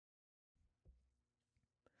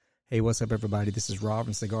Hey, what's up, everybody? This is Rob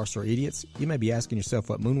from Cigar Store Idiots. You may be asking yourself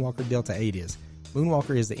what Moonwalker Delta 8 is.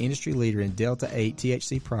 Moonwalker is the industry leader in Delta 8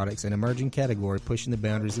 THC products, an emerging category pushing the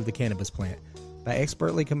boundaries of the cannabis plant. By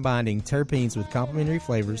expertly combining terpenes with complementary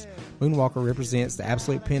flavors, Moonwalker represents the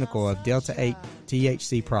absolute pinnacle of Delta 8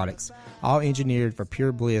 THC products, all engineered for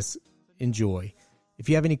pure bliss. Enjoy. If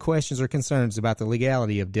you have any questions or concerns about the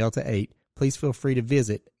legality of Delta 8, please feel free to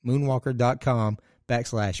visit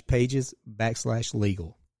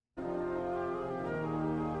moonwalker.com/pages/legal.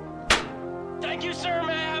 Thank you, sir.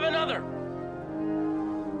 May I have another?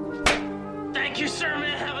 Thank you, sir.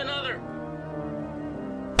 May I have another?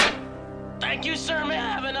 Thank you, sir. May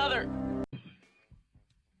I have another?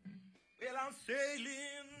 Well, I'm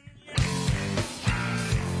sailing.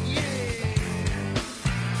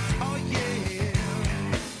 Oh, yeah.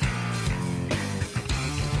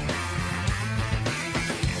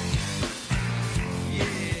 Yeah.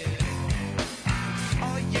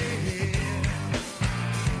 Oh, yeah.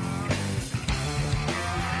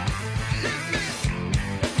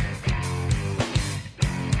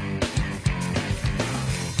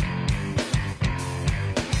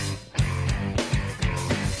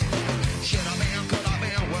 Should I been, could I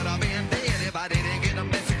been, would I been dead if I didn't get a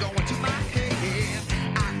message going to my head?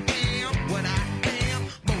 I am what I am.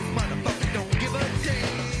 Most motherfuckers don't give a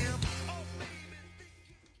damn.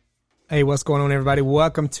 Hey, what's going on, everybody?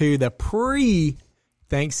 Welcome to the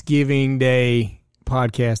pre-Thanksgiving Day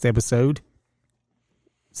podcast episode.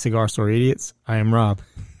 Cigar Store Idiots. I am Rob.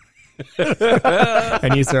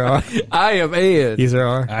 And you, sir, are? I am Ed. You, sir,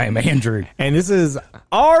 are? I am Andrew. And this is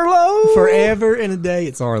Arlo. Forever and a day,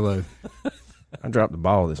 it's Arlo. I dropped the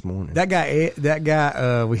ball this morning. That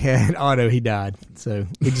guy, we had Otto, he died. So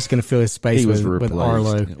we're just going to fill his space He was with replaced.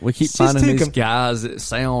 Arlo. We keep Just finding took these him- guys that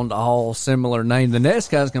sound all similar name. The next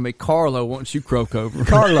guy's going to be Carlo once you croak over.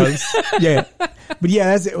 Carlos. Yeah. But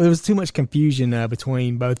yeah, it was too much confusion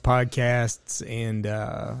between both podcasts and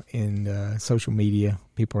social media.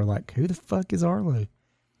 People are like, who the fuck is Arlo?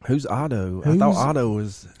 Who's Otto? Who's- I thought Otto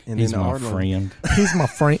was. And He's then my Arlo. friend. He's my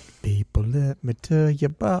friend. People, let me tell you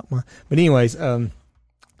about my. But anyways,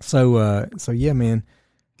 so yeah, man,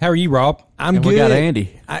 How are you, Rob? I'm And good. we got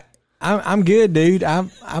Andy. I'm good, dude. I'm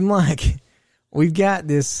like, we've got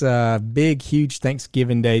this big, huge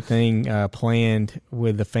Thanksgiving Day thing planned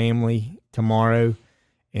with the family tomorrow,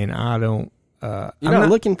 and I don't. You're I'm not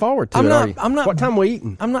looking forward to I'm it, not- are you? I'm not- What time we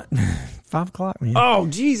eating? I'm not. 5 o'clock, man. Oh,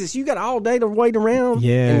 Jesus. You got all day to wait around?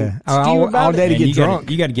 Yeah. and All- stew all about day it? to And get you drunk.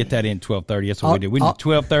 You got to get that in 12:30. That's what I'll- we do. We do I'll-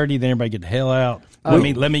 12:30. Then everybody get the hell out.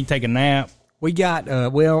 Let me take a nap. We got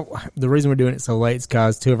well. The reason we're doing it so late is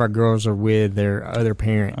because 2 of our girls are with their other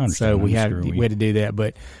parent, I so understand. we I'm had screwing we had to do that.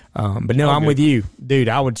 But no, I'm good. with you, dude.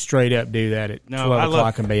 I would straight up do that at 12 I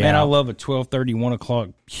o'clock and be man, out. I love a 12:30, 1 o'clock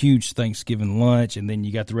huge Thanksgiving lunch, and then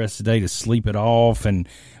you got the rest of the day to sleep it off and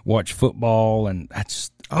watch football, and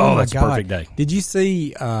that's my that's God. a perfect day. Did you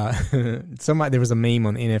see somebody? There was a meme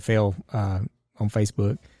on the NFL on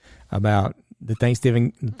Facebook about the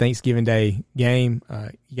Thanksgiving Day game.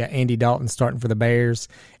 You got Andy Dalton starting for the Bears,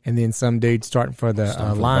 and then some dude starting for the For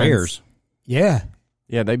the Lions. Bears. Yeah,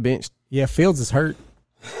 Yeah, they benched. yeah. Fields is hurt.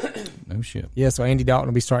 No shit. Yeah, so Andy Dalton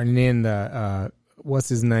will be starting in the what's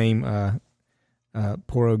his name?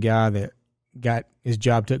 Poor old guy that got his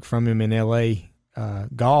job took from him in L.A.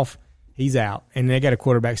 Golf. He's out, and they got a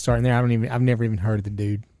quarterback starting there. I've never even heard of the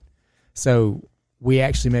dude. So we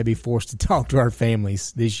actually may be forced to talk to our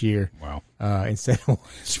families this year. Wow. Instead of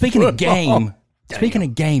Speaking of game,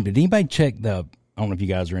 did anybody check the? I don't know if you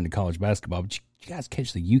guys are into college basketball, but did you guys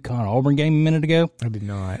catch the UConn Auburn game a minute ago? I did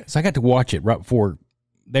not. So I got to watch it right before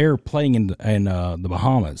they're playing in the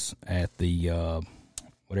Bahamas at the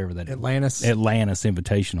whatever that Atlantis. Atlantis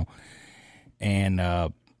Invitational, and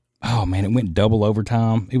oh man, it went double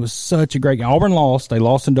overtime. It was such a great game. Auburn lost; they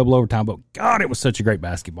lost in double overtime, but God, it was such a great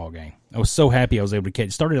basketball game. I was so happy I was able to catch.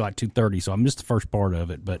 It started at like 2:30, so I missed the first part of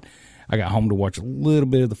it, but I got home to watch a little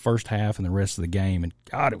bit of the first half and the rest of the game, and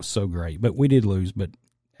God, it was so great. But we did lose, but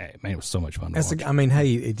hey, man, it was so much fun to watch. I mean,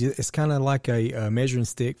 hey, it's kind of like a measuring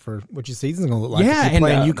stick for what your season's going to look like. Yeah, if you're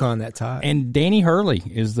and, playing UConn that tight. And Danny Hurley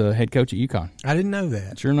is the head coach at UConn. I didn't know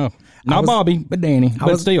that. Sure enough. Not was- Bobby, but Danny.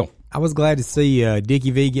 But still. I was glad to see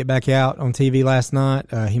Dickie V get back out on TV last night.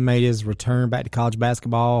 He made his return back to college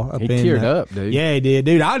basketball. He teared up, dude. Yeah, he did,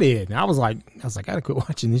 dude. I did. I was like, I gotta quit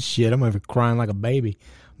watching this shit. I'm over crying like a baby.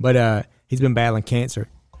 But he's been battling cancer,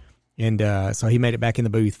 and so he made it back in the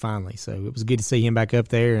booth finally. So it was good to see him back up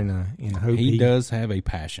there, and I hope He does have a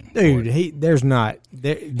passion. dude. for it. There's not. He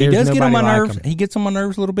Does get on my nerves. He gets on my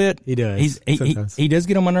nerves a little bit. He does. He Sometimes. does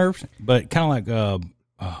get on my nerves, but kind of like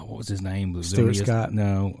what was his name? Stuart Scott.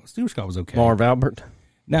 No, Stuart Scott was okay. Marv Albert.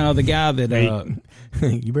 Now the guy that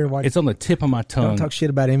You better watch. it's on the tip of my Don't tongue. talk shit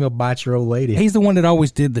about him. He'll bite your old lady. He's the one that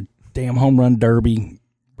always did the damn home run derby.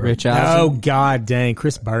 Rich Eisen. Oh God, dang,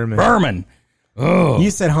 Chris Berman. Berman. Oh You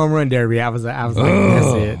said home run derby. I was like, that's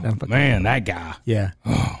it. I'm fucking- man, that guy. Yeah.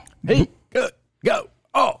 Hey, go.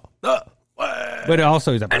 Oh, the way. But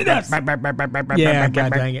also he's like, Yeah.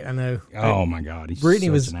 God dang it. I know. oh my God, he's Brittany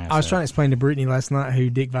such was. an I was asshole. trying to explain to Brittany last night who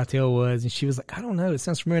Dick Vitale was, and she was like, "I don't know. It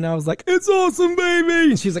sounds familiar." And I was like, "It's awesome, baby."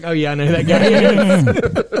 And she was like, "Oh yeah, I know who that guy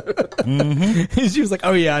is." And she was like,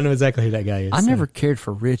 "Oh yeah, I know exactly who that guy is." I So, never cared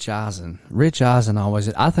for Rich Eisen. Rich Eisen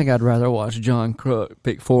always. I think I'd rather watch John Crook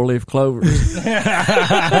pick 4-leaf clovers.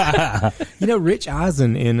 Rich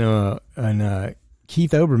Eisen and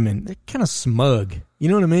Keith Oberman, they're kind of smug. You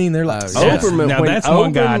know what I mean? They're like, Oh, yeah. Oberman, Now when that's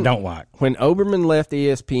one guy I Oberman- don't like. When Oberman left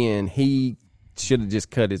ESPN, he should have just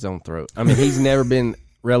cut his own throat. I mean, he's never been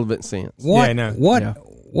relevant since. What? I know. What? Yeah.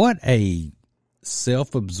 What a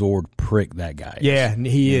self-absorbed prick that guy is. yeah,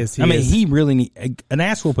 he is. I mean, is. he really need an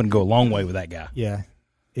ass whooping to go a long way with that guy. Yeah,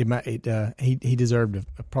 it might. He deserved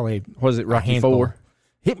probably. Was it Rocky handful. 4?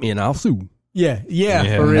 Hit me and I'll sue. Yeah,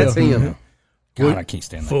 Yeah, for real. That's him. God, I can't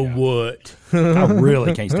stand that guy. what? I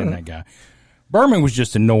really can't stand that guy. Berman was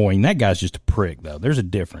just annoying. That guy's just a prick, though. There's a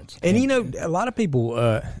difference. And a lot of people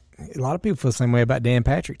feel the same way about Dan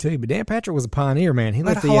Patrick too. But Dan Patrick was a pioneer, man. He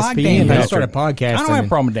left I like ESPN Dan and Patrick. started podcasting. I don't have a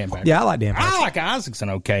problem with Dan Patrick. Yeah, I like Dan Patrick. I like Isaacson.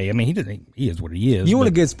 Okay, I mean he is what he is. You want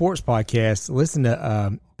a but- good sports podcast? Listen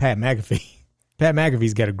to Pat McAfee. Pat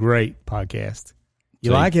McAfee's got a great podcast. You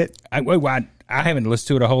See, like it? I haven't listened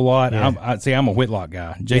to it a whole lot. Yeah. I'm a Whitlock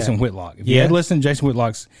guy, Jason Yeah. Whitlock. If you Yeah. had listened to Jason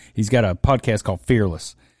Whitlock's, he's got a podcast called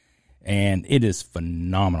Fearless, and it is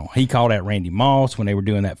phenomenal. He called out Randy Moss when they were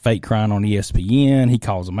doing that fake crying on ESPN. He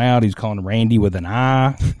calls him out. He's calling Randy with an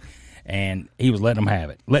I, and he was letting them have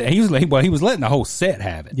it. He was letting the whole set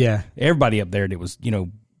have it. Yeah. Everybody up there that was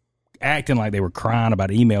acting like they were crying about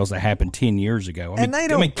emails that happened 10 years ago. And they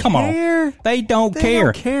don't come care. on, they don't care.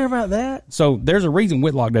 Don't care about that. So there's a reason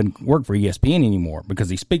Whitlock doesn't work for ESPN anymore, because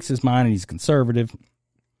he speaks his mind and he's conservative.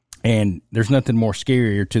 And there's nothing more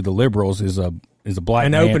scarier to the liberals is a black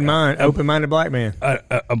An man, open-minded black man.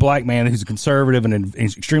 a black man who's conservative and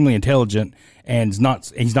is extremely intelligent, and he's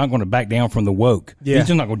not going to back down from the woke. Yeah. He's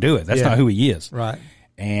just not going to do it. That's Yeah. not who he is. Right.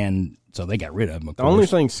 And so they got rid of him. Of The course. only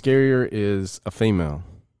thing scarier is a female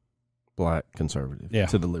black conservative Yeah.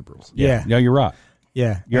 to the liberals. Yeah. Yeah, you're right.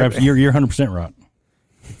 Yeah. You're 100% right.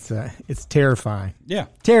 It's terrifying. Yeah.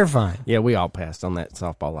 Terrifying. Yeah, we all passed on that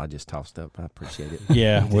softball I just tossed up. I appreciate it.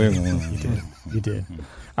 Yeah. You did.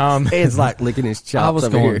 Ed's like licking his chops I was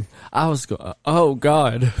over going. here. Oh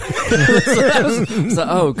God. So,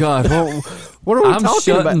 oh God. Well, What are we I'm talking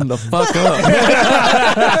shutting about? the fuck up.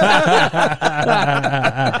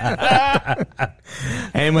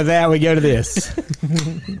 And with that, we go to this.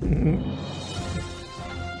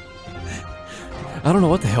 I don't know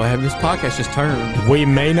what the hell happened. This podcast just turned. We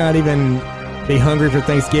may not even be hungry for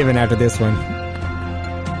Thanksgiving after this one.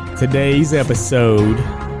 Today's episode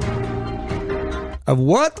of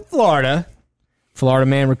What the Florida. Florida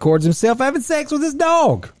man records himself having sex with his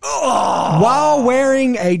dog while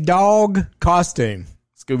wearing a dog costume.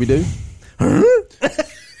 Scooby Doo.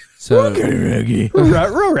 So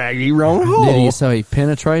Raggy, wrong hole. did he? So he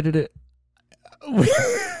penetrated it.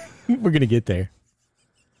 We're gonna get there.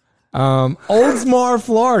 Oldsmar,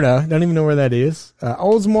 Florida. Don't even know where that is.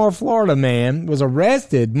 Oldsmar, Florida man was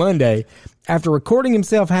arrested Monday after recording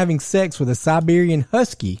himself having sex with a Siberian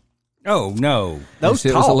husky. Oh, no. At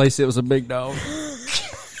least it was a big dog.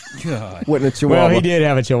 God. Wasn't a chihuahua. Well, he did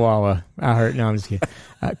have a chihuahua. I heard. No, I'm just kidding.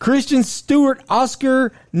 Christian Stewart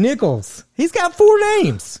Oscar Nichols. He's got 4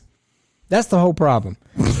 names. That's the whole problem.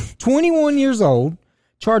 21 years old,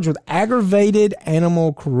 charged with aggravated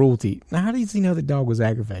animal cruelty. Now, how does he know the dog was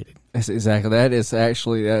aggravated? That's exactly that. Is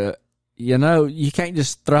actually, you can't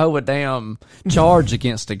just throw a damn charge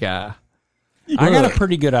against a guy. I got a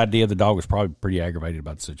pretty good idea the dog was probably pretty aggravated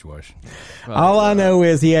about the situation. All I know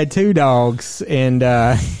is he had 2 dogs, and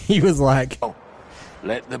he was like,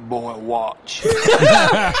 Let the boy watch.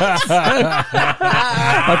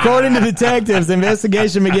 according to detectives, the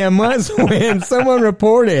investigation began months when someone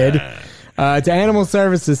reported to Animal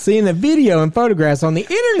Services seeing the video and photographs on the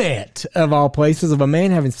internet, of all places, of a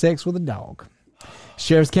man having sex with a dog.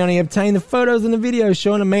 Sheriff's County obtained the photos and the video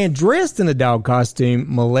showing a man dressed in a dog costume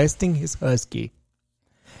molesting his husky.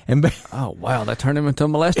 And Oh wow, that turned him into a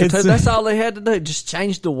molester It's too. That's all they had to do. Just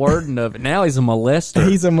change the wording of it. Now he's a molester.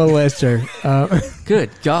 he's a molester. Good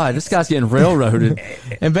God, this guy's getting railroaded.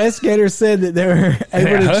 Investigators said that they were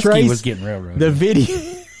able That to husky trace was getting railroaded. the video.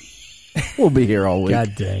 We'll be here all week.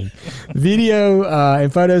 God dang. Video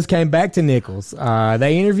and photos came back to Nichols.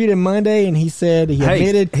 They interviewed him Monday, and he said he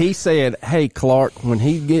admitted. He said, "Hey, Clark, when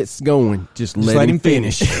he gets going, just let him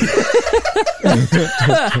finish."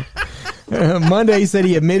 Monday, he said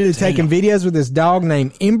he admitted to taking videos with this dog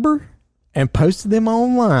named Ember and posted them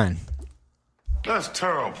online. That's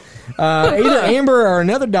terrible. Either Ember or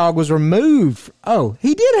another dog was removed. Oh,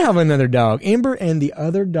 he did have another dog. Ember and the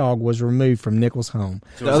other dog was removed from Nichols' home.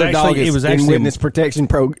 The other dog is in witness protection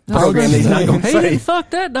program. He's not going to He say. didn't fuck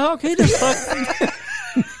that dog. He just fucked.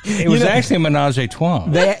 It was actually a menage a trois.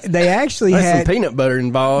 They actually There's had some peanut butter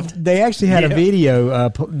involved. They actually had a video.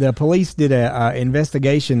 The police did a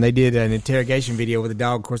investigation. They did an interrogation video with the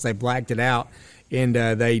dog. Of course, they blacked it out, and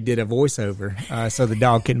they did a voiceover so the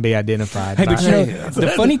dog couldn't be identified. Hey, but you know, the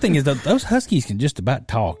funny thing is that those huskies can just about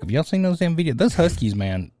talk. Have y'all seen those damn videos? Those huskies,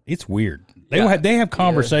 man, it's weird. They have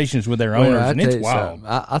conversations with their owners, and it's wild.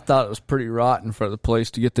 I thought it was pretty rotten for the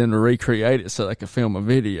police to get them to recreate it so they could film a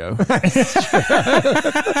video.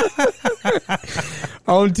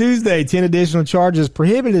 On Tuesday, 10 additional charges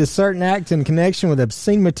prohibited a certain act in connection with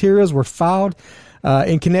obscene materials were filed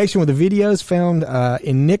in connection with the videos found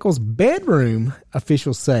in Nichols' bedroom,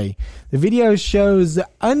 officials say. The video shows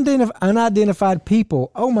unidentified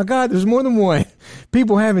people. Oh, my God, there's more than one.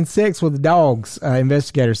 People having sex with dogs,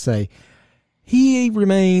 investigators say. He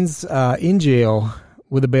remains in jail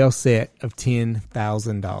with a bail set of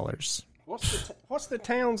 $10,000. What's the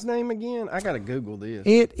town's name again? I got to Google this.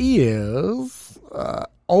 It is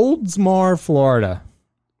Oldsmar, Florida.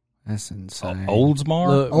 That's insane. Oldsmar?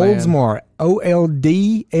 Look, man, Oldsmar,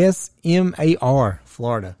 Oldsmar,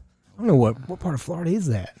 Florida. I don't know what part of Florida is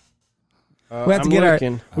that. We have to get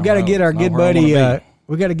our good buddy.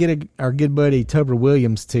 We got to get our good buddy Tober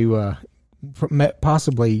Williams to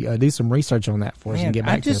possibly do some research on that for us and get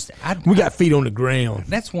back to us. We got feet on the ground.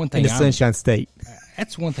 That's one in thing. the Sunshine State.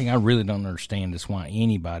 That's one thing I really don't understand is why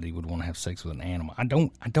anybody would want to have sex with an animal. I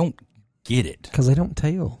don't get it. Because they don't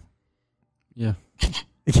tell. Yeah.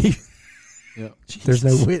 Yeah. There's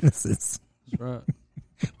no witnesses. That's right.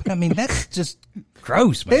 But I mean, that's just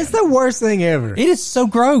gross, man. It's the worst thing ever. It is so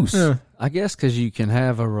gross. I guess because you can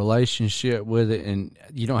have a relationship with it and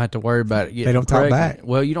you don't have to worry about it getting They don't talk pregnant. back.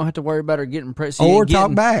 Well, you don't have to worry about her getting pregnant. Or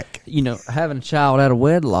talk back. You know, having a child out of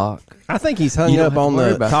wedlock. I think he's hung You don't up have to on worry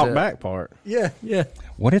the about talk that. back part. Yeah.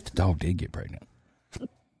 What if the dog did get pregnant?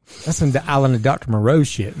 That's some Island of Dr. Moreau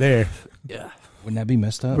shit there. Yeah. Wouldn't that be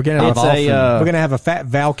messed up? We're gonna have It's we're gonna have a fat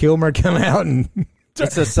Val Kilmer come out and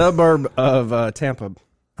It's a suburb of Tampa.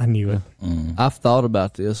 I knew it. I've thought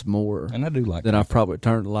about this more And I do like than that. I've probably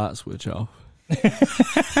turned the light switch off.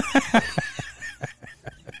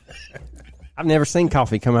 I've never seen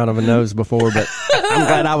coffee come out of a nose before, but I'm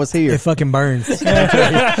glad I was here. It fucking burns. Oh,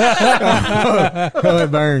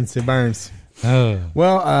 it burns. It burns.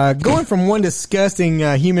 Well, going from one disgusting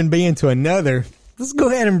human being to another, let's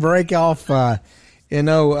go ahead and break off, Ghislaine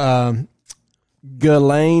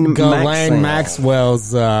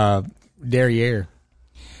Maxwell's derriere,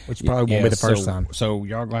 which probably won't be the first time. So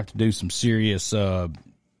y'all gonna have to do some serious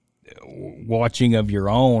watching of your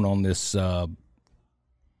own on this.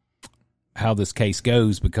 How this case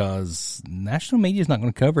goes, because national media is not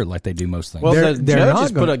going to cover it like they do most things. Well, They're the judge not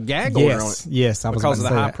has gonna- put a gag order on Yes, it. yes, I was because of about the to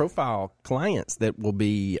say that. high-profile clients that will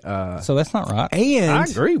be. So that's not right. And I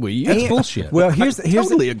agree with you. That's bullshit. Well, here's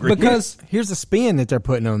totally agree. because here's the spin that they're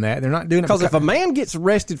putting on that. They're not doing it Because if a man gets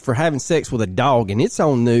arrested for having sex with a dog and it's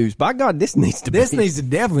on news, by God, this needs to this be. needs to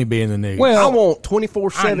definitely be in the news. I Well, want I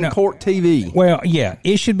 24/7 know. court TV. well, yeah,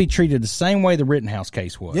 it should be treated the same way the Rittenhouse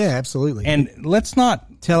case was. yeah, absolutely. And let's not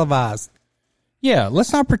televised.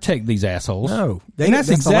 let's not protect these assholes. No. And that's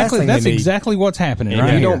That's the last thing they need. exactly what's happening If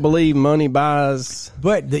right you here. don't believe money buys,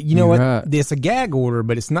 But you know You're what? right. It's a gag order,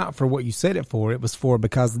 but it's not for what you said it for. It was for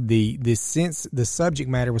because the subject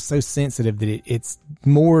matter was so sensitive that it's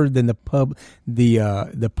more than the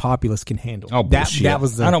populace can handle. Oh, bullshit. That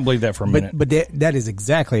was. I don't believe that for a minute. But that is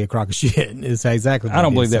exactly a crock of shit. It's exactly. What I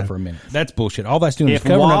don't it believe is, that so. for a minute. That's bullshit. All that's doing is If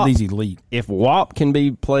covering up WAP these elite. if WAP can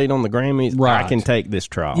be played on the Grammys, Right. I can take this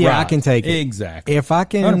trial. Yeah, I Right. can take it. Exactly. If I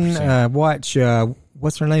can 100%. watch,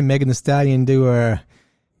 what's her name, Megan Thee Stallion do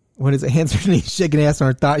what is it, hands her knees, shaking ass on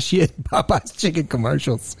her thought shit, Popeye's chicken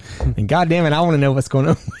commercials. And goddamn it, I want to know what's going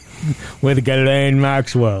on with Ghislaine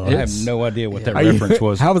Maxwell. I have no idea what that Are you- reference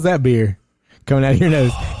was. How was that beer coming out of your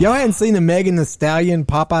nose? Y'all hadn't seen the Megan Thee Stallion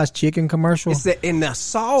Popeye's chicken commercial? It's in the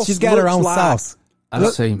sauce. She's got her looks own like- sauce. I've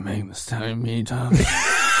seen Megan Thee Stallion many times.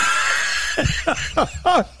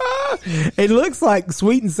 It looks like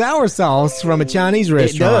sweet and sour sauce from a Chinese It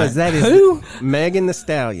restaurant. does. That is Who? Megan Thee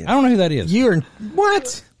Stallion. I don't know who that is. You're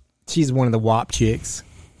what? She's one of the WAP chicks.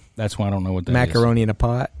 That's why I don't know what that is. Macaroni in a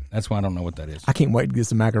pot. That's why I don't know what that is. I can't wait to get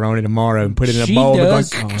some macaroni tomorrow and put it in a She bowl.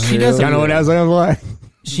 does- she does Y'all know what that sounds like?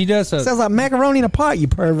 She does a Sounds like macaroni in a pot, you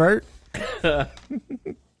pervert. I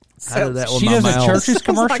did that with she my does mouth. a Church's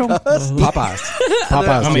commercial. Popeyes.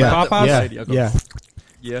 Popeyes. I mean, yeah. Popeyes? Yeah. Okay. Yeah.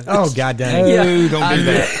 Yeah. Oh, God dang. Oh, don't do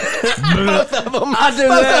that. I do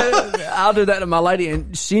that. I'll do that to my lady,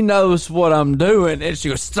 and she knows what I'm doing, and she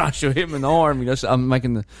goes, "Stop!" She'll hit me in the arm. You know, so I'm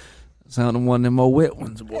making the sound of one of them old wet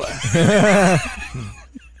ones, boy.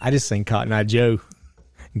 I just seen Cotton Eye Joe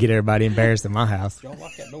get everybody embarrassed in my house. Don't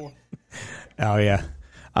lock that door. Oh, yeah.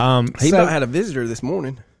 He So- about had a visitor this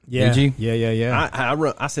morning. yeah. Did you? Yeah.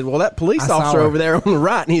 I said, well, that police I saw officer her. over there on the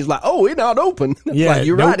right, and he's like, oh, it's not open. Yeah, Like,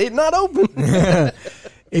 you're nope. right, it's not open.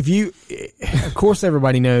 If you, of course,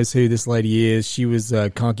 everybody knows who this lady is. She was a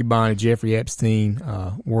concubine of Jeffrey Epstein,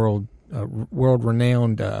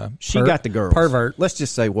 world-renowned. She got the girls. Pervert. Let's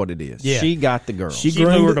just say what it is. Yeah. She got the girls. She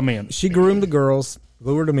lured them in. She groomed the girls,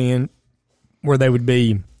 lured them in, where they would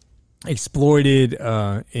be exploited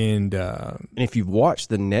and and if you've watched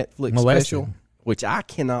the Netflix molested. special, which I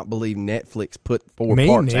cannot believe Netflix put 4 Me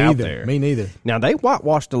parts out neither. there. Me neither. Now, they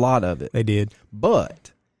whitewashed a lot of it. They did.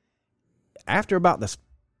 But after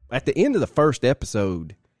at the end of the first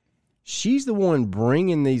episode, she's the one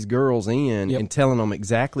bringing these girls in Yep. and telling them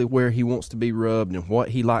exactly where he wants to be rubbed and what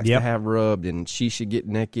he likes Yep. to have rubbed, and she should get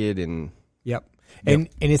naked. And Yep. And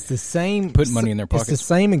it's the same. Put money in their It's pockets. the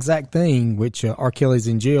same exact thing, which R. Kelly's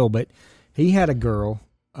in jail, but he had a girl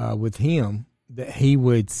with him that he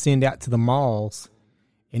would send out to the malls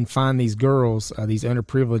and find these girls, these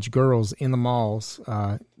underprivileged girls in the malls,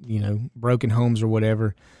 broken homes or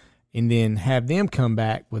whatever, and then have them come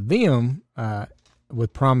back with them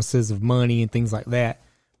with promises of money and things like that.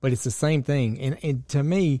 But it's the same thing. And to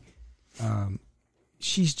me,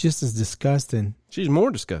 she's just as disgusting she's more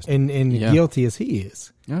disgusting. and Yeah. guilty as he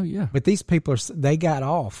is. Oh yeah. But these people they got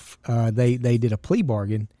off. They did a plea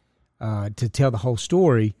bargain to tell the whole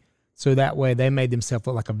story, so that way they made themselves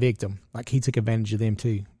look like a victim, like he took advantage of them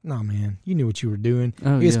too. No, man, you knew what you were doing.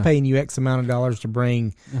 Oh, He was yeah. paying you X amount of dollars to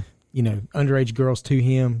bring, underage girls to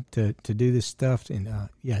him to do this stuff. And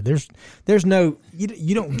there's no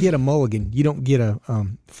you don't get a mulligan. You don't get a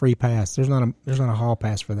free pass. There's not a hall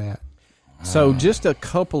pass for that. So just a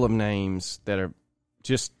couple of names that are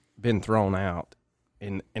just been thrown out,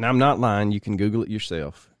 and I'm not lying, you can Google it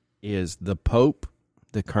yourself, is the Pope,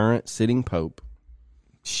 the current sitting Pope,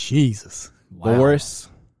 Jesus. Boris,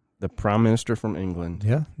 the Prime Minister from England,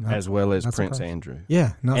 Yeah. as well as not Prince surprised. Andrew.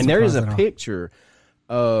 Yeah. Not And there is a surprised at all. picture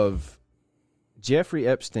of Jeffrey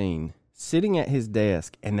Epstein sitting at his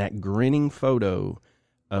desk, and that grinning photo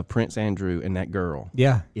of Prince Andrew and that girl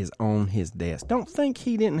Yeah. is on his desk. Don't think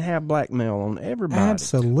he didn't have blackmail on everybody.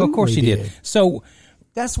 Absolutely. Well, of course he did. So,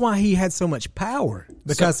 That's why he had so much power,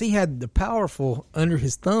 because he had the powerful under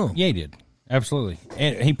his thumb. yeah, he did. Absolutely.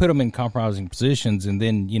 And he put them in compromising positions and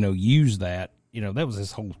then, used that. That was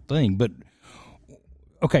his whole thing. But,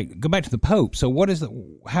 okay, go back to the Pope. So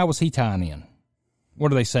how was he tying in?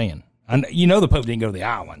 What are they saying? The Pope didn't go to the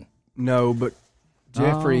island. No, but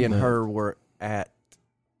Jeffrey and her were at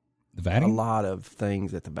The a Vatican? lot of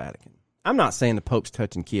things at the Vatican. I'm not saying the Pope's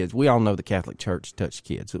touching kids. We all know the Catholic Church touched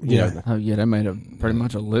kids. You Yeah. know, Oh yeah. They made pretty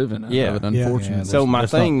much a living out Yeah. of it. Yeah. Unfortunately. Yeah, so my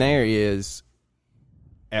that's thing there is,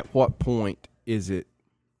 at what point is it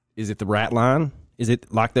the rat line? Is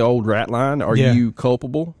it like the old rat line? Are Yeah. you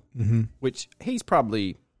culpable? Mm-hmm. Which he's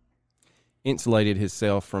probably insulated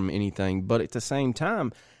himself from anything, but at the same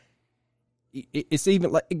time, it's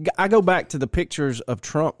even like, I go back to the pictures of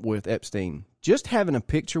Trump with Epstein. Just having a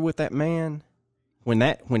picture with that man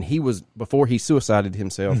before he suicided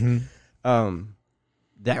himself,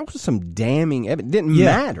 that was some damning evidence. It didn't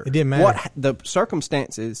matter. it didn't matter. What the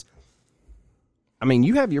circumstances. I mean,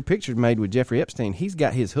 you have your pictures made with Jeffrey Epstein. He's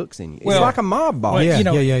got his hooks in you. It's Well- like a mob boss. Well,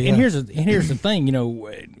 Yeah, yeah. And here's the thing,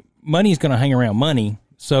 money's going to hang around money.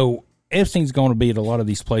 So Epstein's going to be at a lot of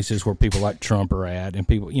these places where people like Trump are at, and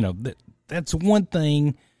people, that's one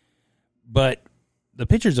thing. But the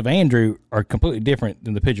pictures of Andrew are completely different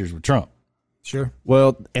than the pictures with Trump. Sure.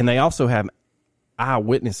 Well, and they also have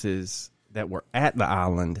eyewitnesses that were at the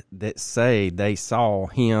island that say they saw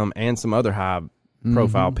him and some other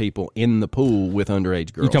high-profile people in the pool with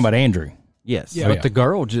underage girls. You're talking about Andrew. Yes. Yeah. But the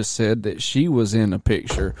girl just said that she was in a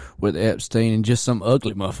picture with Epstein and just some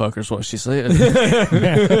ugly motherfuckers. What she said.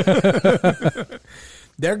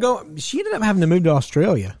 She ended up having to move to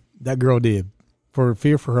Australia. That girl did. for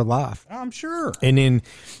fear for her life. I'm sure. And then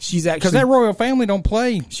she's actually Because that royal family don't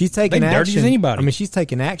play. she's taking they action. dirty as anybody. I mean, she's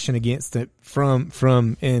taking action against it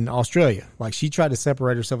from in Australia. Like she tried to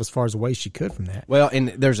separate herself as far as away she could from that. Well, and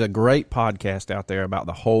there's a great podcast out there about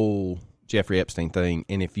the whole Jeffrey Epstein thing.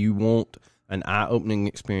 And if you want an eye-opening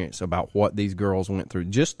experience about what these girls went through,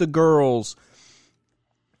 just the girls,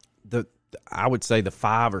 I would say the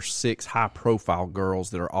 5 or 6 high-profile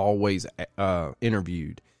girls that are always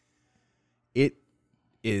interviewed, it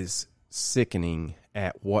is sickening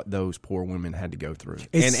at what those poor women had to go through,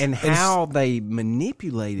 and how they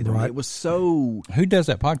manipulated them. Right. It was so. Who does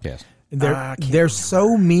that podcast? There's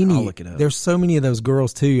so many. I'll look it up. There's so many of those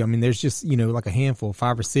girls too. I mean, there's just like a handful,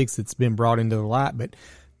 5 or 6 that's been brought into the light, but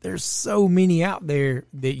there's so many out there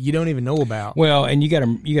that you don't even know about. Well, and you got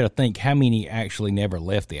to think how many actually never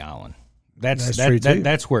left the island. That's true, too.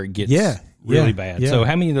 That's where it gets Yeah, really yeah, bad. yeah. So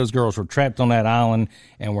how many of those girls were trapped on that island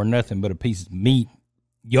and were nothing but a piece of meat,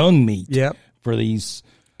 young meat, Yep. for these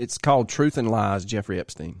It's called Truth and Lies, Jeffrey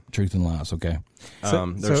Epstein. Truth and Lies? Okay.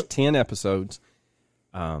 There's 10 episodes.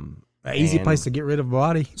 An easy And- place to get rid of a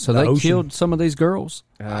body. So The they ocean. killed some of these girls.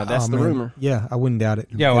 That's Oh, the man. rumor. Yeah, I wouldn't doubt it.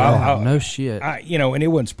 Yeah, well, No shit. and it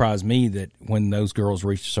wouldn't surprise me that when those girls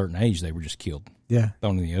reached a certain age, they were just killed, Yeah,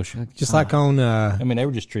 thrown in the ocean. just like on. I mean, they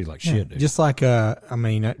were just treated like shit, dude. Just like I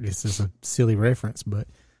mean, this is a silly reference, but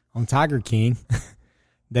on Tiger King,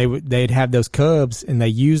 they'd have those cubs and they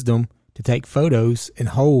used them to take photos and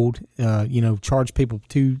hold. Charge people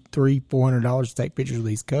 $200, $300, $400 to take pictures of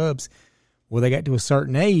these cubs. Well, they got to a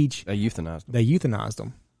certain age, They euthanized them. they euthanized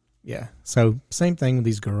them. Yeah, so same thing with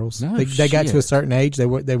these girls. No They got to a shit. certain age, they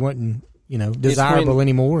weren't It's desirable when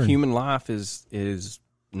anymore, and Human life is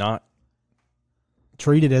not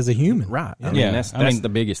treated as a human. right. I Yeah. mean, Yeah, that's I mean- the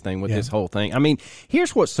biggest thing with Yeah. this whole thing. I mean,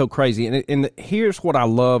 here's what's so crazy, and here's what I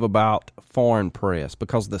love about foreign press,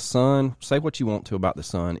 because the Sun, say what you want to about the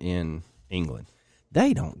Sun in England,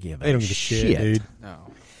 they don't give They a don't give a shit, dude. No.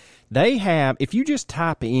 They have, if you just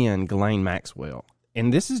type in Ghislaine Maxwell,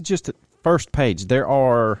 and this is just the first page, there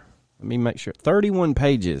are, let me make sure, 31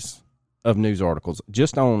 pages of news articles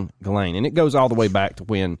just on Ghislaine, and it goes all the way back to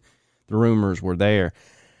when the rumors were there.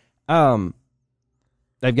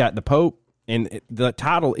 They've got the Pope, and the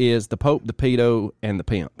title is The Pope, the Pedo, and the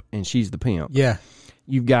Pimp, and she's the pimp. Yeah,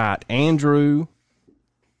 You've got Andrew,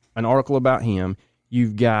 an article about him.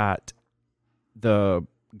 You've got the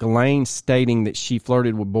Ghislaine stating that she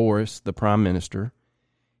flirted with Boris, the prime minister.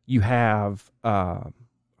 You have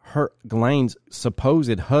Ghislaine's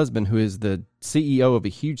supposed husband, who is the CEO of a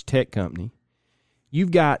huge tech company.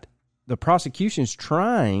 You've got the prosecution's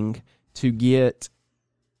trying to get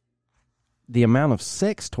the amount of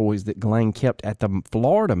sex toys that Ghislaine kept at the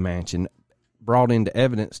Florida mansion brought into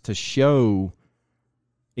evidence to show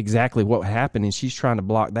exactly what happened, and she's trying to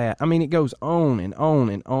block that. I mean, it goes on and on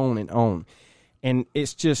and on and on. And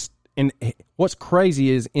it's just, and what's crazy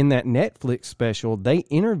is in that Netflix special, they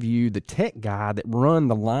interviewed the tech guy that run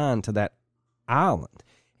the line to that island.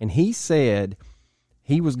 And he said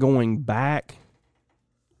he was going back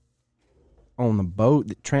on the boat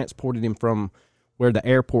that transported him from where the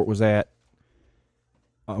airport was at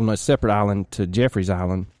on a separate island to Jeffrey's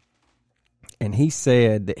Island. And he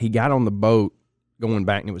said that he got on the boat going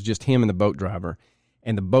back, and it was just him and the boat driver.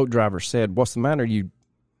 And the boat driver said, "What's the matter? You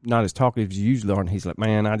not as talkative as you usually are." And he's like,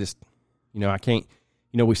 "Man, I just, I can't,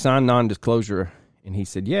 we signed non-disclosure." And he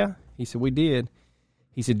said, "Yeah." He said, "We did."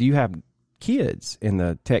 He said, "Do you have kids?" And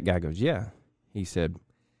the tech guy goes, "Yeah." He said,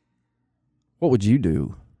 "What would you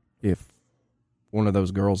do if one of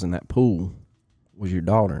those girls in that pool was your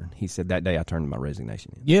daughter?" He said, "That day I turned my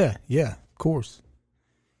resignation in." yeah, of course.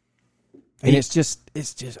 And it's just,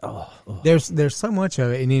 oh. There's so much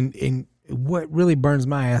of it, and what really burns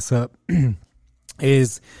my ass up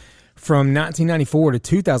is from 1994 to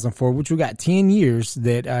 2004, which we got 10 years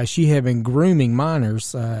that she had been grooming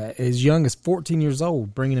minors as young as 14 years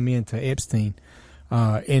old, bringing them into Epstein,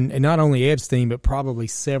 and not only Epstein, but probably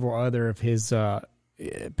several other of his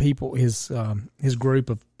people, his group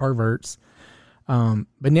of perverts.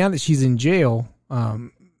 But now that she's in jail,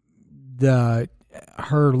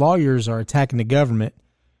 her lawyers are attacking the government,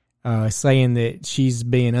 saying that she's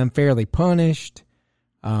being unfairly punished.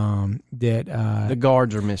 The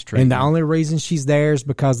guards are mistreated. And the only reason she's there is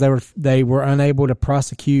because they were unable to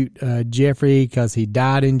prosecute Jeffrey because he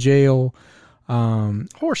died in jail.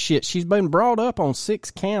 Horseshit. She's been brought up on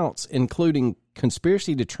 6 counts, including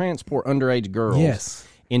conspiracy to transport underage girls Yes.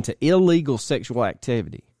 into illegal sexual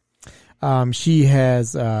activity. She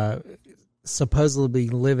has supposedly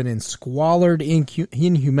been living in squalid,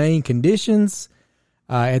 inhumane conditions.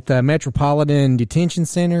 at the Metropolitan Detention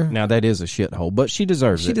Center. Now that is a shithole, but she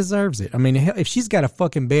deserves She it. deserves it. I mean, hell, if she's got a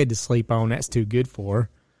fucking bed to sleep on, that's too good for her.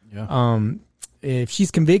 Yeah. If she's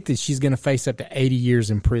convicted, she's going to face up to 80 years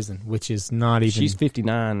in prison, which is not even. She's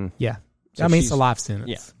 59. Yeah. So I mean, it's she's- a life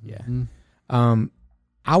sentence. Yeah. Yeah.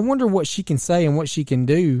 I wonder what she can say and what she can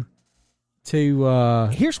do to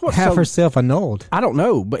Here's what's have so- herself annulled. I don't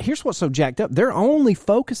know, but here's what's so jacked up. They're only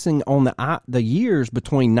focusing on the years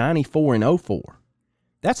between 94 and 04.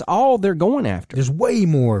 That's all they're going after. There's way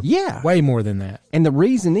more. Yeah. Way more than that. And the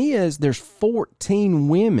reason is there's 14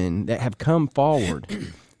 women that have come forward,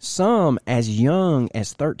 some as young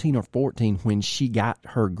as 13 or 14 when she got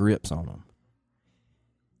her grips on them.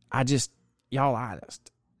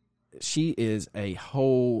 She is a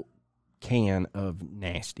whole can of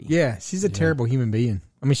nasty. Yeah, she's a terrible human being.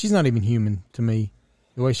 I mean, she's not even human to me,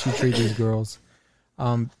 the way she treats these girls.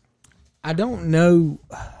 I don't know.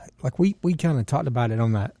 Like, we kind of talked about it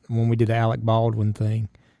on that when we did the Alec Baldwin thing.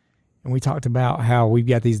 And we talked about how we've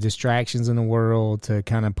got these distractions in the world to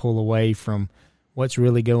kind of pull away from what's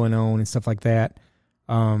really going on and stuff like that.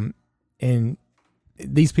 And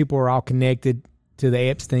these people are all connected to the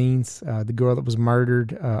Epsteins, the girl that was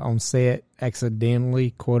murdered on set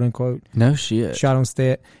accidentally, quote unquote. No shit. Shot on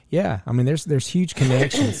set. Yeah, I mean, there's huge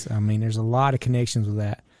connections. I mean, there's a lot of connections with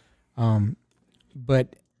that.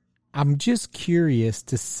 But I'm just curious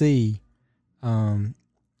to see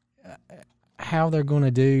how they're going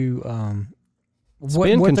to do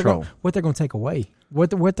Spin control. what they're going to take away,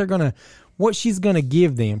 what she's going to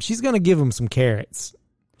give them. She's going to give them some carrots.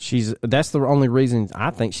 That's the only reason I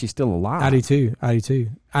think she's still alive. I do too.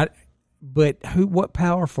 But what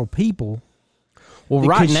powerful people? Well,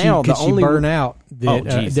 right now could the only she burn out that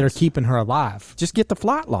Jesus. that are keeping her alive. Just get the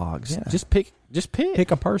flight logs. Yeah. Just pick.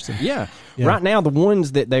 Pick a person. Yeah. Yeah. Right now, the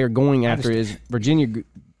ones that they are going after is Virginia.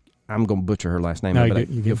 I'm going to butcher her last name, No, but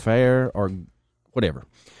you good. Fair or whatever.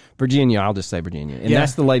 Virginia. I'll just say Virginia, and Yeah.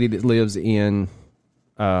 that's the lady that lives in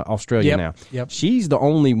Australia Yep, now. yep. She's the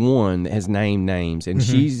only one that has named names, and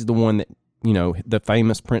she's the one that the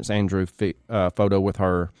famous Prince Andrew photo with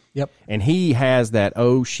her. Yep. And he has that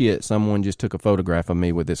oh shit, someone just took a photograph of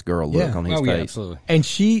me with this girl look Yeah. on his Oh, yeah, face. absolutely. And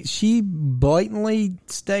she blatantly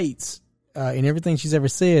states in everything she's ever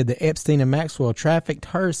said that Epstein and Maxwell trafficked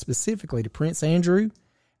her specifically to Prince Andrew,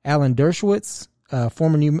 Alan Dershowitz,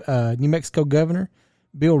 former New Mexico governor,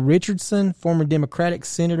 Bill Richardson, former Democratic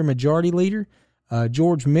Senator Majority Leader,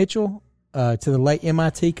 George Mitchell, to the late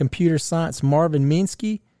MIT computer science Marvin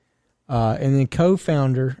Minsky, and then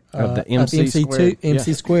co-founder Of the MC Squared.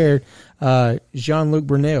 MC Squared, Jean-Luc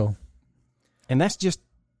Brunel. And that's just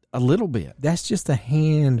a little bit. That's just a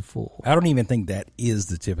handful. I don't even think that is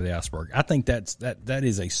the tip of the iceberg. I think that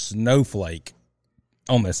is a snowflake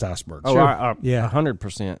on this iceberg. Oh, Sure. I Yeah.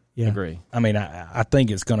 100% Yeah. agree. I mean, I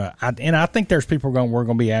think it's gonna, and I think there's people we're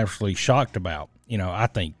gonna be absolutely shocked about. I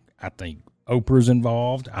think Oprah's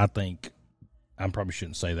involved. I probably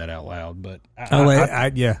shouldn't say that out loud, but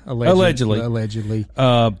Allegedly.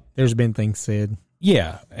 There's been things said.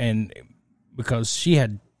 yeah, and because she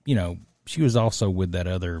had, she was also with that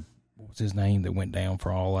other, what was his name that went down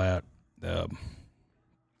for all that,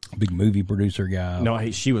 big movie producer guy.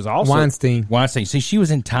 No, she was also Weinstein. See, she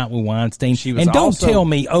was in tight with Weinstein. She was and don't also- tell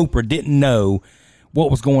me Oprah didn't know what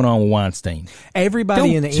was going on with Weinstein.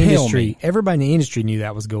 Everybody Don't in the tell industry, me. everybody in the industry knew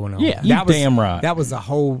that was going on. Yeah, that you was, damn right. That was a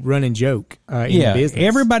whole running joke in the business.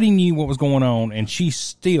 everybody knew what was going on, and she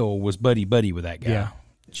still was buddy with that guy. Yeah.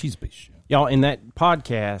 She's a piece of shit. y'all in that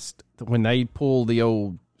podcast when they pull the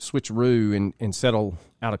old switcheroo and settle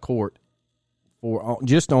out of court for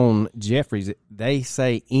just on Jeffries. They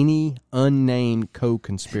say any unnamed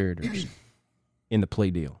co-conspirators in the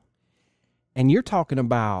plea deal, and you're talking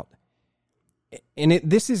about. And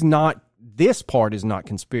this part is not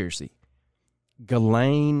conspiracy.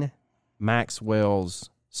 Ghislaine Maxwell's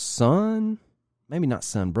son, maybe not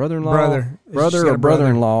son, brother-in-law, Brother. She's got or a brother.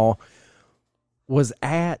 brother-in-law was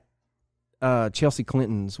at Chelsea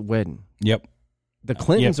Clinton's wedding. Yep. The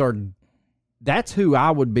Clintons are, that's who I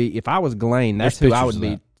would be, if I was Ghislaine, that's There's who I pictures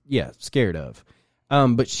would of be, that. scared of.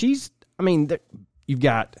 But she's, you've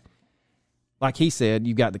got, like he said,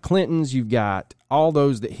 you've got the Clintons, you've got all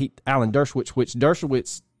those that Alan Dershowitz, which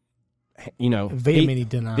Dershowitz, vehemently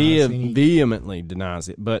denies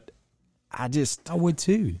it. But I would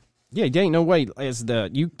too. Yeah, there ain't no way.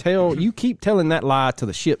 You keep telling that lie till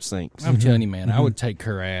the ship sinks. I'm telling you, man, I would take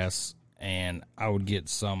her ass and I would get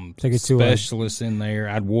some Take it to specialist in there.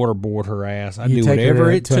 I'd waterboard her ass. I'd You do take her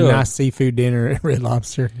whatever to, it to took. a nice seafood dinner at Red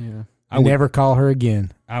Lobster. Never call her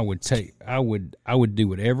again. I would do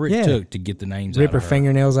whatever it Yeah. took to get the names Rip out her of her.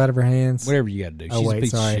 fingernails out of her hands. Whatever you got to do. Oh, She's wait, a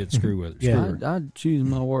piece sorry. of shit. Screw with her. Yeah. Screw her. I'd choose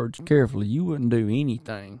my words carefully. You wouldn't do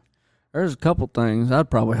anything. There's a couple things I'd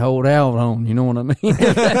probably hold out on. You know what I mean?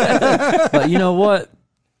 But you know what?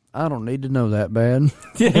 I don't need to know that bad.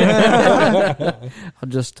 I'll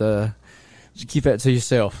just keep that to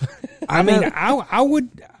yourself. I mean, I would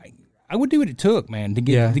do what it took, man, to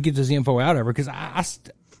get this info out of her because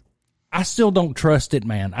I still don't trust it,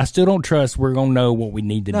 man. I still don't trust we're gonna know what we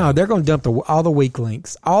need to know. No, they're going to dump all the weak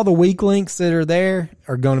links. All the weak links that are there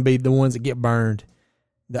are going to be the ones that get burned.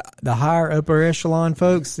 The higher upper echelon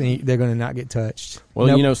folks, they're going to not get touched.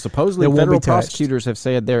 Well, Nope. supposedly They won't be federal touched. prosecutors have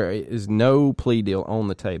said there is no plea deal on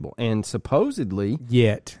the table. And supposedly,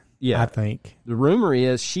 Yet, Yeah. I think. the rumor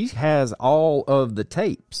is she has all of the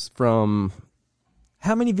tapes from,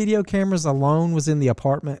 How many video cameras alone was in the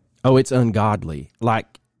apartment? oh, it's ungodly.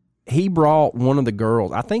 Like, he brought one of the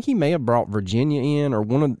girls. I think he may have brought Virginia in, or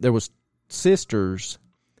there was sisters.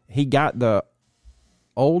 He got the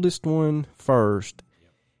oldest one first,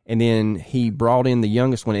 and then he brought in the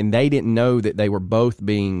youngest one, and they didn't know that they were both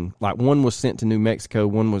being, like, one was sent to New Mexico,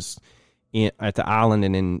 one was at the island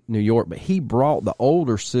and in New York, but he brought the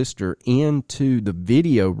older sister into the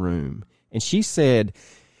video room, and she said,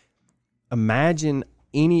 imagine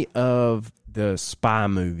any of the spy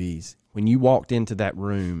movies. When you walked into that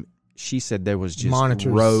room, she said there was just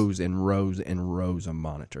Monitors. rows and rows and rows of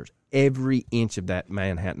monitors. Every inch of that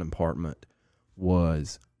Manhattan apartment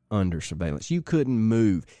was under surveillance. You couldn't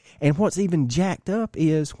move. And what's even jacked up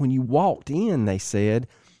is when you walked in, they said,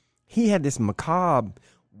 he had this macabre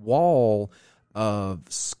wall of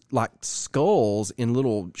like skulls in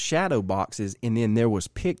little shadow boxes, and then there was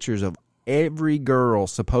pictures of every girl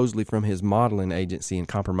supposedly from his modeling agency in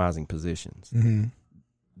compromising positions. Mm-hmm.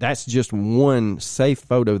 That's just one safe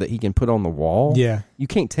photo that he can put on the wall. Yeah. You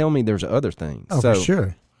can't tell me there's other things. Oh, so, for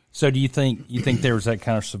sure. So do you think there was that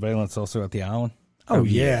kind of surveillance also at the island? Oh,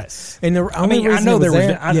 yes. And the I only mean, I reason know it there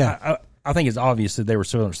was. there, I think it's obvious that there was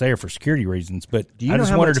surveillance there for security reasons, but Do you I know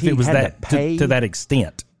just how wondered much if it he was had that to pay? to that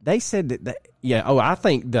extent. They said that I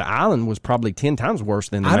think the island was probably 10 times worse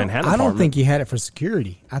than the Manhattan I don't apartment. think he had it for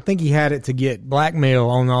security. I think he had it to get blackmail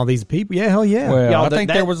on all these people. Yeah, hell yeah. Well, Yeah, I that- think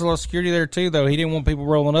that- there was a little security there too, though. He didn't want people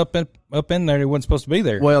rolling up in there. He wasn't supposed to be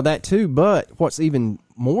there. Well, that too, but what's even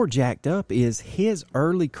more jacked up is his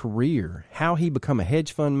early career, how he become a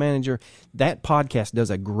hedge fund manager. That podcast does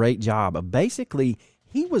a great job of basically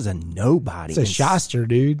he was a nobody. It's a And shyster,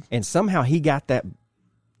 dude. And somehow he got that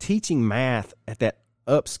teaching math at that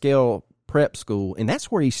upscale prep school, and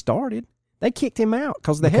that's where he started. They kicked him out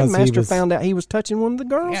because the Because he headmaster was- found out he was touching one of the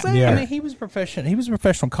girls. Yeah, Yeah. I mean, he was a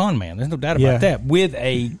professional con man. There's no doubt Yeah. about that. With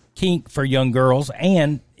a kink for young girls,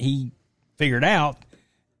 and he figured out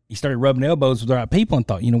he started rubbing elbows with the right people and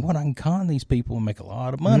thought, you know what, I can con these people and make a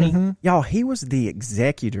lot of money. Mm-hmm. Y'all, he was the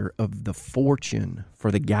executor of the fortune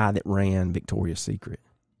for the guy that ran Victoria's Secret.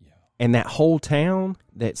 Yeah. And that whole town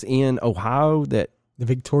that's in Ohio that The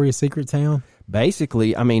Victoria's Secret town.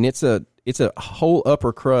 basically, I mean, it's a whole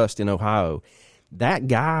upper crust in Ohio. That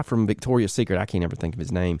guy from Victoria's Secret, I can't ever think of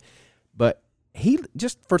his name, but he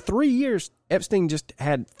just, for 3 years, Epstein just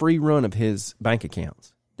had free run of his bank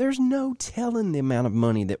accounts. There's no telling the amount of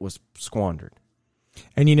money that was squandered.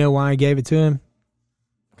 And you know why he gave it to him?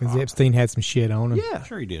 Because Epstein had some shit on him. Yeah.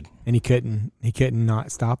 Sure he did. And he couldn't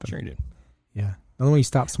not stop him. Sure he did. Yeah. The only way you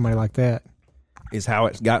stop somebody like that Is how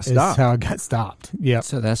it got is stopped. how it got stopped. Yep.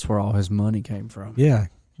 So that's where all his money came from. Yeah.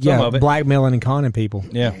 Yeah. of it. Blackmailing and conning people.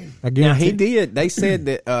 Yeah. I Now, guarantee. he did. They said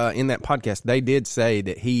that in that podcast, they did say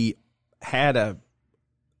that he had a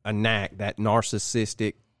knack, that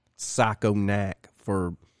narcissistic, psycho knack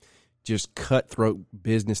for just cutthroat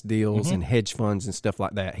business deals and hedge funds and stuff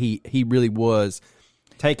like that. He really was.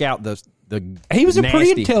 Take out the He was a pretty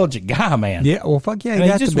nasty- intelligent guy, man. Yeah. Well, fuck yeah. I mean, he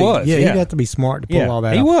got just to be, was, Yeah, yeah. he'd have to be smart to pull all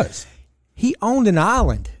that he off. was. He owned an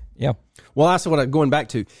island. Yeah. Well, that's what I'm going back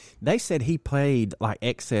to. They said he paid like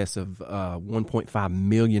excess of $1.5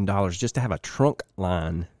 million just to have a trunk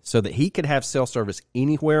line so that he could have cell service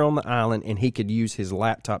anywhere on the island and he could use his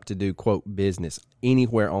laptop to do, quote, business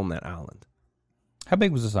anywhere on that island. How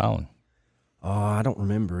big was this island? Oh, I don't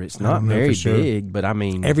remember. It's I not don't know very for sure. big, but I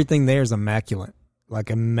mean, Everything there is immaculate. Like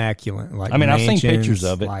immaculate. Like I mean, I've seen mansions, pictures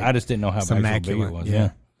of it. like, I just didn't know how it's big it immaculate. was. Yeah. Yeah.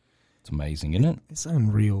 It's amazing, isn't it? It's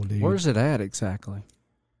unreal, dude. Where's it at exactly?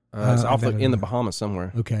 it's I off better in the know. Bahamas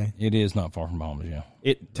somewhere. Okay. It is not far from Bahamas,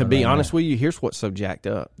 yeah. To be Right honest with you, here's what's so jacked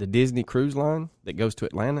up. The Disney cruise line that goes to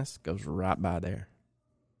Atlantis goes right by there.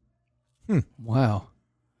 Wow.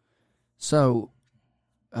 So,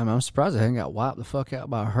 I'm surprised it hadn't got wiped the fuck out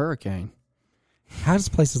by a hurricane. How does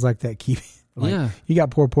places like that keep? Like, Yeah. you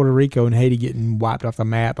got poor Puerto Rico and Haiti getting wiped off the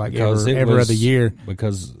map like every other year.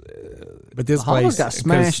 Because But this Bahamas place got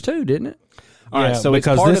smashed too, didn't it? All right, Yeah, so it's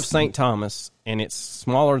because part this- of St. Thomas, and it's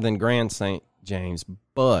smaller than Grand St. James,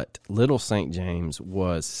 but Little St. James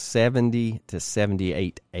was 70 to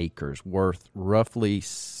 78 acres, worth roughly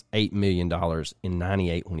 $8 million in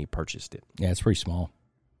 98 when he purchased it. yeah, it's pretty small.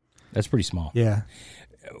 That's pretty small. Yeah.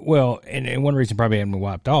 Well, and one reason probably hadn't been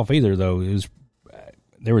wiped off either, though, is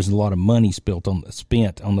there was a lot of money spent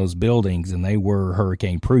on those buildings, and they were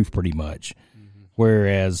hurricane proof pretty much.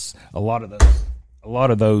 Whereas a lot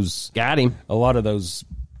of those Got him.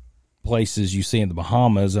 places you see in the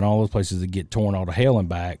Bahamas and all those places that get torn all to hell and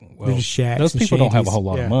back, well, They're just shacks those and people don't have a shanties. whole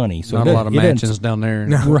lot Yeah. of money, so Not a lot of it doesn't- mansions down there in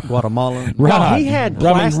Guatemala. Right. He had I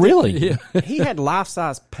mean, plastic, really. he had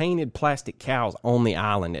life-size painted plastic cows on the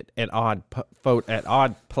island at odd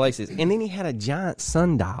places, and then he had a giant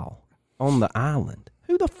sundial on the island.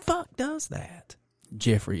 Who the fuck does that?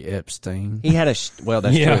 Jeffrey Epstein. He had well,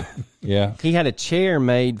 that's Yeah, true. yeah. He had a chair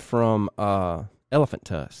made from elephant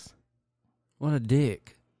tusks. What a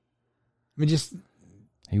dick. I mean, just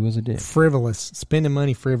He was a dick. frivolous, spending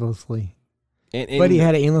money frivolously. And But he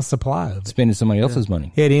had an endless supply of it. Spending somebody else's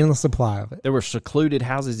money. He had an endless supply of it. there were secluded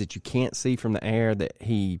houses that you can't see from the air that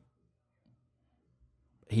he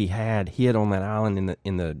had hid on that island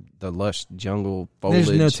in the lush jungle foliage.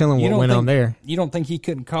 There's no telling You what don't went think- on there. You don't think he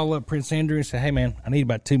couldn't call up Prince Andrew and say, "Hey, man, I need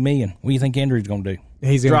about $2 million. What do you think Andrew's going to do?"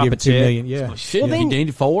 He's Drop going to a give it $2 check. million. Yeah. Shit, Well, he then-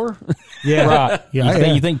 needed 4. Yeah. Right?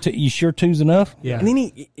 Yeah. You think you sure two's enough? Yeah. And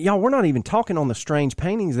then y'all, we're not even talking on the strange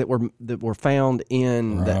paintings that were found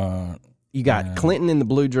in the. Right. You got Clinton in the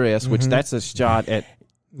blue dress, which that's a shot at,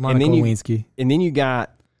 Monica and then you- Lewinsky. and then you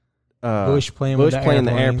got Bush playing with the the airplanes.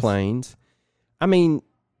 airplanes. I mean,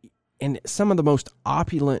 and some of the most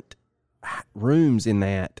opulent rooms in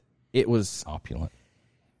that. It was. Opulent.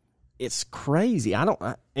 It's crazy. And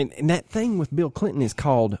that thing with Bill Clinton is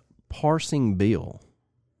called parsing Bill.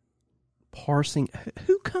 Parsing.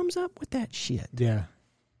 Who comes up with that shit? Yeah.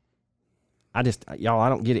 I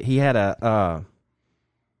don't get it. He had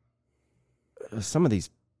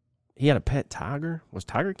he had a pet tiger. Was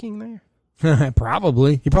Tiger King there?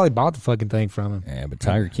 Probably. He probably bought the fucking thing from him. Yeah, but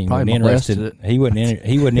Tiger King Probably wasn't interested. molested He wasn't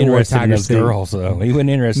He wore interested in tiger those suit. girls, though. He wasn't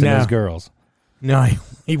interested in No. those girls. No,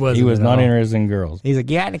 he wasn't. He was at not all. interested in girls. He's like,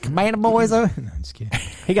 yeah, the Commander boys. No, I'm just kidding.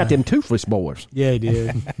 He got them toothless boys. Yeah, he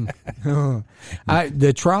did.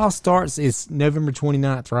 The trial starts, it's November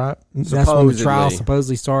 29th, right? That's when the trial Supposedly.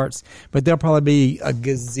 supposedly starts. But there'll probably be a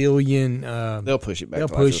gazillion. They'll push it back. They'll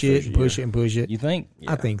till after push the it first and year. push it and push it. You think?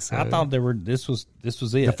 I think so. I thought this was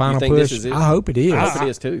it. The final think push. this is it? I hope it is. I hope it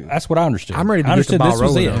is too. That's what I understood. I'm ready to I get the understood ball this was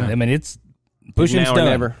rolling it. on it. I mean, it's pushing Now or done.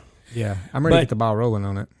 never. Yeah, I'm ready to But- get the ball rolling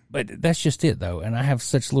on it. But that's just it, though. And I have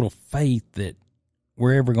such little faith that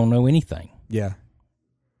we're ever going to know anything. Yeah.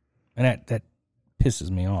 And that pisses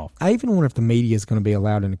me off. I even wonder if the media is going to be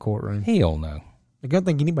allowed in the courtroom. Hell no. I don't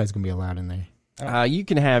think anybody's going to be allowed in there.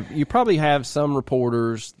 You probably have some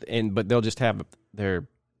reporters, but they'll just have their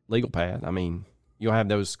legal pad. I mean, you'll have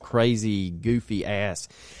those crazy, goofy ass.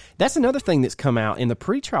 That's another thing that's come out in the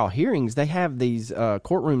pretrial hearings. They have these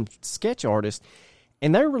courtroom sketch artists,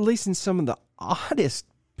 and they're releasing some of the oddest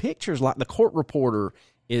pictures. Like the court reporter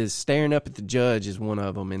is staring up at the judge is one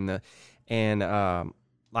of them, and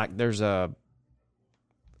like there's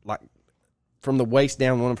from the waist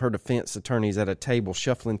down, one of her defense attorneys at a table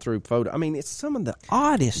shuffling through photo. I mean, it's some of the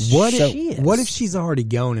oddest What shit. if, what if she's already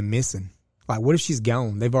gone and missing? Like, what if she's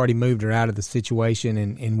gone? They've already moved her out of the situation,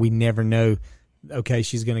 and we never know, okay,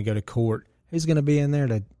 she's going to go to court. Who's going to be in there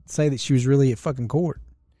to say that she was really at fucking court?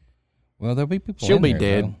 Well, there'll be people She'll in be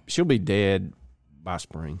there, dead. though. She'll be dead by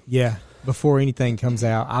spring. Yeah, before anything comes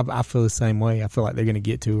out. I feel the same way. I feel like they're going to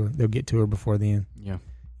get to her. They'll get to her before then. Yeah.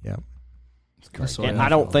 Yeah. That's the way And I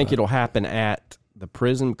don't feel think about it'll happen at the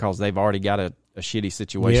prison because they've already got a shitty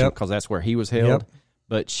situation Yep. because that's where he was held. Yep.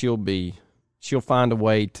 But she'll find a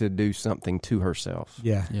way to do something to herself.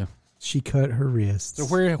 Yeah. Yeah. She cut her wrists. So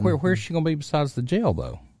where's she going to be besides the jail,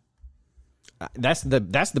 though?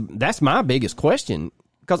 That's my biggest question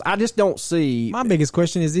because I just don't see. My biggest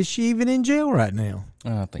question is she even in jail right now?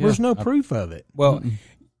 I think There's no proof of it. Well,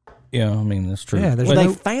 yeah, I mean, that's true. Yeah, there's But- They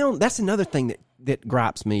no- found that's another thing that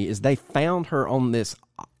gripes me is they found her on this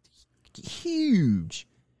huge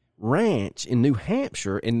ranch in New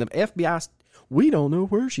Hampshire, and the FBI. We don't know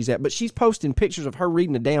where she's at, but she's posting pictures of her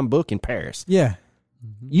reading a damn book in Paris. Yeah.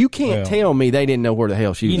 You can't Well, tell me they didn't know where the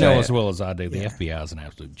hell she was you know at. as well as I do, the FBI is an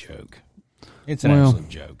absolute joke. It's an Well, absolute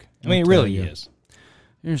joke. I mean, it really is.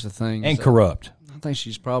 Here's the thing. And is, corrupt. I think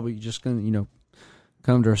she's probably just going to,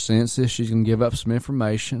 come to her senses. She's going to give up some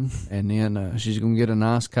information, and then she's going to get a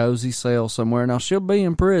nice, cozy cell somewhere. Now, she'll be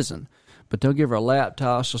in prison, but they'll give her a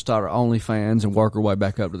laptop. She'll start her OnlyFans and work her way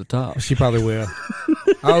back up to the top. She probably will.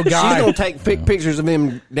 Oh, She's God. gonna take pictures of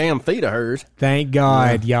them damn feet of hers. Thank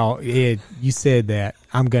God, y'all. Ed, you said that.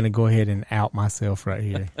 I'm going to go ahead and out myself right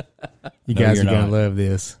here. You guys are you're going to not. love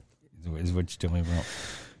this. Is what you tell me about.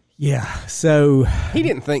 Yeah. So He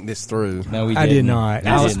didn't think this through. No, we I did not.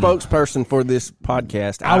 No, As we a didn't. spokesperson for this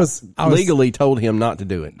podcast, I was legally told him not to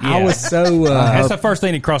do it. I was so. That's the first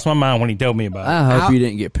thing that crossed my mind when he told me about it. I hope you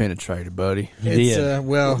didn't get penetrated, buddy. it's, did.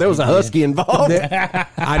 well, There was a husky involved,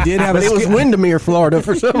 I did have but a. it was Windermere, Florida,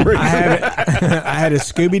 for some reason. I had a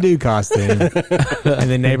Scooby Doo costume, and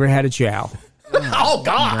the neighbor had a chow. Oh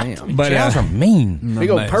God! Damn. But Cows are mean. Big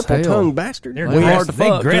old Nice. purple Hell. tongue bastard. They're hard to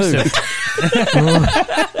fuck, aggressive.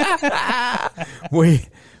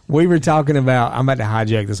 we were talking about. I'm about to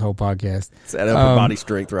hijack this whole podcast. It's that upper body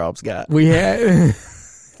strength Rob's got. We had.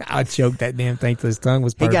 I choked that damn thing till his tongue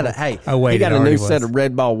was He purple. got a Oh wait, he got it a new already set was. of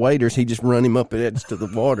red ball waders. He just run him up the edge to the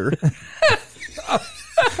water.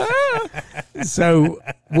 So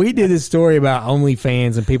we did this story about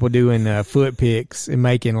OnlyFans and people doing foot pics and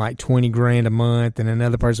making like $20,000 a month, and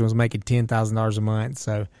another person was making $10,000 a month.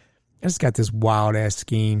 So I just got this wild ass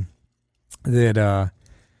scheme that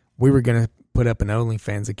we were gonna put up an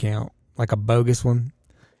OnlyFans account, like a bogus one,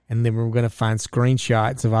 and then we were gonna find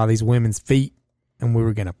screenshots of all these women's feet, and we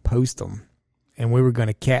were gonna post them, and we were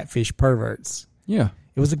gonna catfish perverts. Yeah.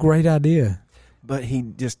 It was a great idea. But he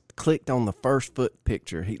just clicked on the first foot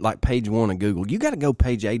picture. He like page 1 of Google. You got to go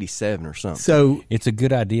page 87 or something. So It's a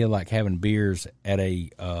good idea, like having beers at a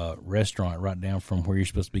restaurant right down from where you're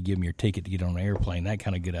supposed to be giving your ticket to get on an airplane. That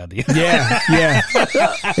kind of good idea. yeah,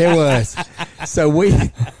 it was.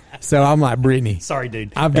 So I'm like, Brittany, Sorry,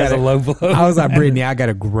 dude. I've That's got a low blow. I was like, Brittany, I got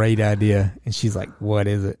a great idea. And she's like, what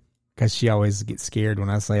is it? Because she always gets scared when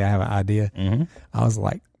I say I have an idea. Mm-hmm. I was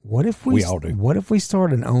like, what if we all do. What if we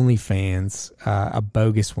start an OnlyFans, a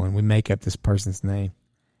bogus one? We make up this person's name.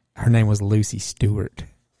 Her name was Lucy Stewart.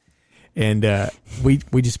 And we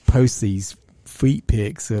just post these feet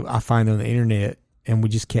pics I find on the internet, and we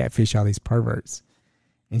just catfish all these perverts.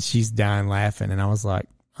 And she's dying laughing. And I was like,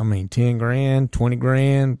 I mean, $10,000,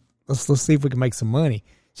 $20,000. Let's see if we can make some money.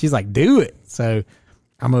 She's like, do it. So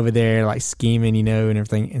I'm over there like scheming, and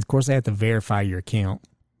everything. And of course, they have to verify your account.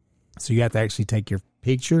 So you have to actually take your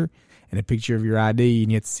picture and a picture of your ID,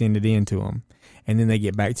 and you have to send it in to them. And then they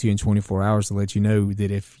get back to you in 24 hours to let you know that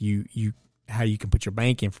if you how you can put your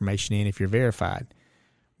bank information in if you're verified.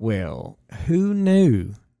 Well, who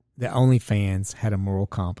knew that OnlyFans had a moral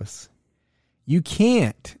compass? You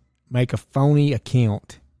can't make a phony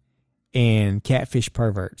account and catfish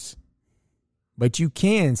perverts, but you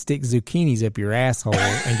can stick zucchinis up your asshole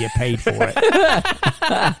and get paid for it.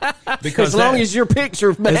 Because as long as your picture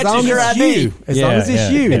As matches long your as ID. you, as long as it's Yeah,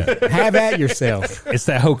 you, yeah. have at yourself. it's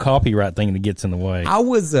that whole copyright thing that gets in the way.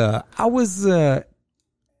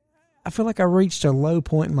 I feel like I reached a low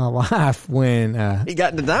point in my life when He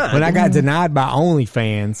got denied. I got denied by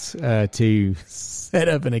OnlyFans to set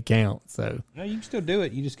up an account. So No, you can still do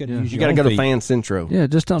it. You just got to use you your got to own go to feet. Fan Centro. Yeah,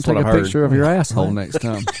 just don't That's take what a I heard. picture of your asshole next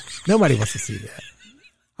time. nobody wants to see that.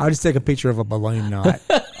 I'll just take a picture of a balloon knot.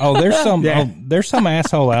 Oh, there's some. Yeah. There's some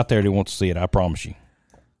asshole out there that wants to see it. I promise you.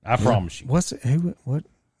 I promise you. What's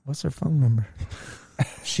their phone number?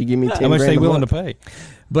 She give me 10 How much grand they a willing month. to pay?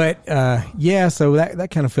 But yeah, so that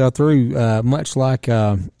kind of fell through, much like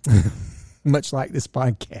much like this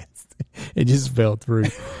podcast. It just fell through.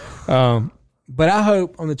 But I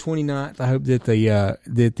hope on the 29th, I hope that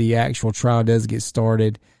the actual trial does get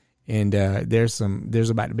started, and there's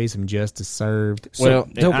about to be some justice served. Well,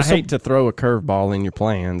 I hate to throw a curveball in your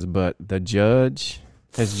plans, but the judge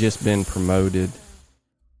has just been promoted.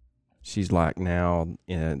 She's like now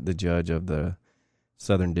the judge of the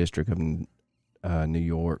Southern District of New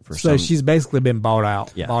York. So she's basically been bought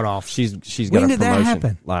off. She's got When a did that promotion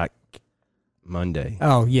happen? like Monday.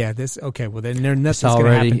 Oh yeah, this okay. Well then, nothing's It's going to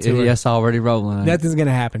already, happen to her. yes, already rolling. ain't it? Nothing's going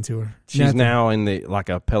to happen to her. She's Nothing. now in the like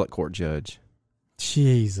a appellate court judge,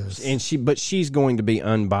 Jesus. and she's going to be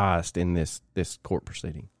unbiased in this court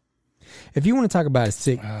proceeding. If you want to talk about a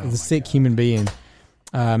sick human being,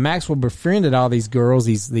 Maxwell befriended all these girls,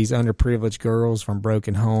 these underprivileged girls from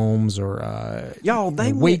broken homes or Y'all,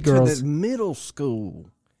 they weak went girls. to the middle school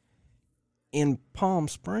in Palm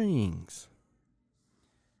Springs.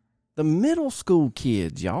 The middle school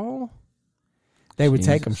kids, y'all, They would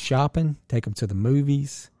take them shopping, take them to the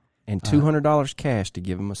movies. and $200 cash to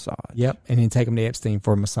give a massage. Yep, and then take them to Epstein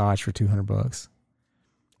for a massage for $200.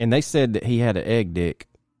 And they said that he had an egg dick.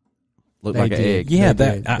 looked They like an did. egg. Yeah, They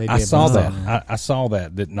that did. They I did. saw But- that. I saw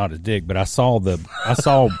that not a dig, but I saw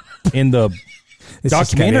in the It's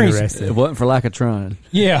just kinda documentaries. interesting. It wasn't for lack of trying.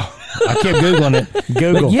 Yeah, I kept googling it.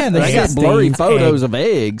 Google. But yeah, they They got got blurry Epstein's photos egg. of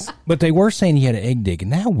eggs. But they were saying he had an egg dig,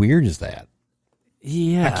 and how weird is that?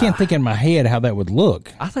 Yeah, I can't think in my head how that would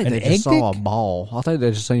look. I think An they egg just saw a dig? ball. I think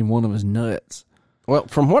they just seen one of his nuts. Well,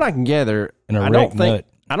 from what I can gather, An I erect nut.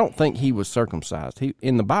 don't think he was circumcised. He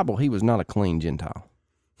in the Bible, he was not a clean Gentile.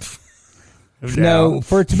 No,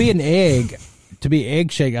 for it to be an egg, to be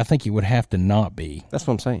egg shaped, I think it would have to not be That's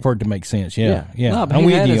what I'm saying. for it to make sense. Yeah. No, but I'm he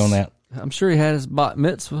with had you his- on that. I'm sure he had his bat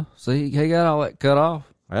mitzvah. See, he got all that cut off.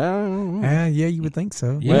 Yeah, you would think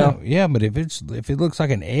so. Yeah, yeah, but if it looks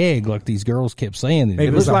like an egg, like these girls kept saying, Maybe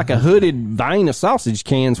It looks like a hooded vein of sausage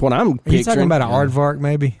cans. What I'm Are you picturing. talking about an aardvark,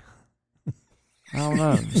 maybe? I don't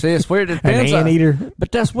know. See, it's weird. It An depends. anteater?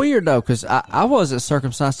 But that's weird though, because I wasn't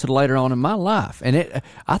circumcised till later on in my life, and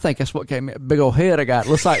I think that's what gave me a big old head. I got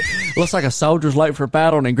looks like a soldier's late for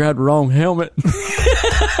battle and he grabbed the wrong helmet.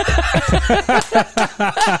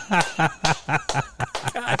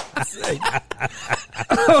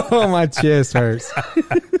 Oh, my chest hurts.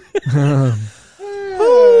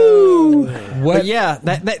 But yeah,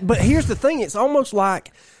 but here's the thing: it's almost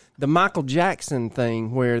like the Michael Jackson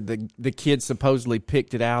thing, where the kid supposedly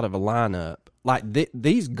picked it out of a lineup. Like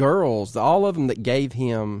these girls, all of them that gave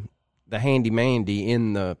him the handy mandy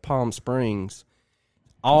in the Palm Springs,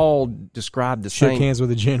 all described the Shook same. hands with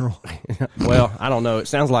the general. Well, I don't know. It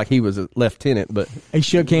sounds like he was a lieutenant, but He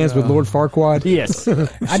shook hands with Lord Farquaad. yes,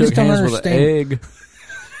 I just don't Hands with an understand. egg.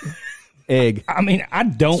 egg. I mean, I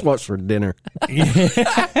That's don't what's for dinner.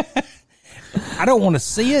 I don't want to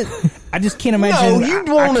see it. I just can't imagine. No, you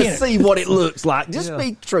I want to can't- see what it looks like. Just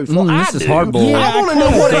be truthful. I this is do. hard-boiled. Yeah, I want to know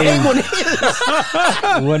what an egg one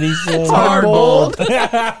is. what he said. Hard-boiled.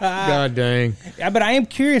 God dang. Yeah, but I am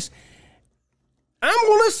curious. I'm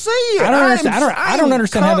going to see it. I don't understand- I don't am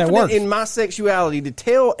understand how that confident works. in my sexuality to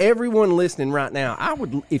tell everyone listening right now. I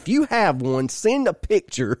would, if you have one, send a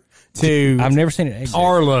picture. To I've never seen an egg.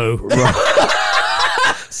 Arlo.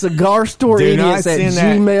 Cigar store Do not idiots at send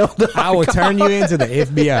that. gmail.com. I will turn you into the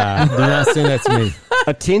FBI. Do not send that to me.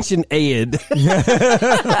 Attention, Ed.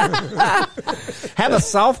 Have a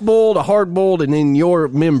soft boiled, a hard boiled, and then your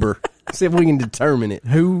member. See if we can determine it.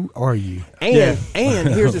 Who are you? And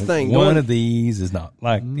here's the thing. One Going- of these is not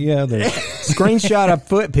like the other. Screenshot a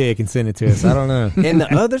foot pic and send it to us. I don't know. and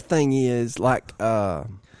the other thing is, like, who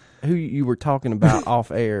you were talking about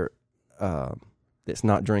off air, that's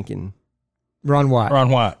not drinking. Ron White. Ron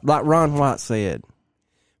White. Like Ron White said,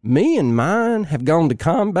 me and mine have gone to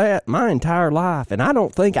combat my entire life, and I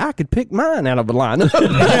don't think I could pick mine out of a lineup.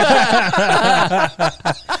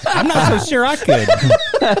 I'm not so sure I could.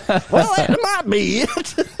 Well, that might be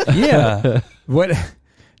it. Yeah, What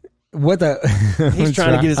the? He's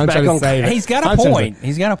trying to get us back on- he's got a point.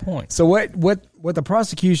 He's got a point. So what the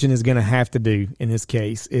prosecution is going to have to do in this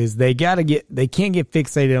case is they can't get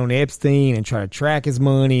fixated on Epstein and try to track his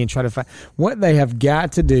money and try to find. What they have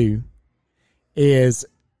got to do is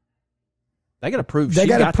They got to prove. they she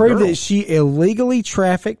got to got the prove girl. that she illegally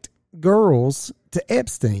trafficked girls to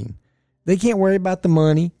Epstein. They can't worry about the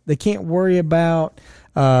money. They can't worry about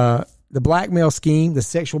the blackmail scheme, the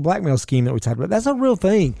sexual blackmail scheme that we talked about. That's a real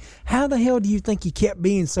thing. How the hell do you think he kept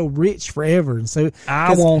being so rich forever? And so I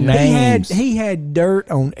 'cause want names. He had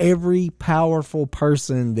dirt on every powerful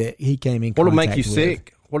person that he came in What'll contact make you with.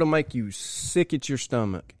 sick? What'll make you sick at your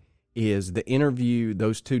stomach is the interview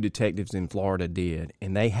those two detectives in Florida did,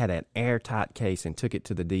 and they had an airtight case and took it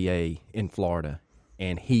to the DA in Florida,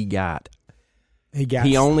 and he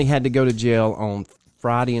only had to go to jail on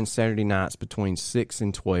Friday and Saturday nights between 6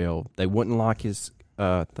 and 12. They wouldn't lock his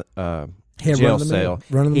Yeah, jail cell.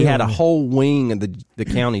 He had a whole wing of the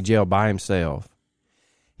county jail by himself.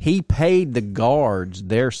 He paid the guards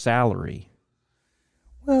their salary.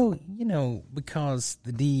 Well, because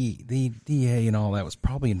the DA and all that was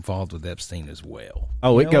probably involved with Epstein as well.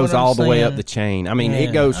 Oh, You it know goes what I'm all the way saying? up the chain. I mean, Yeah,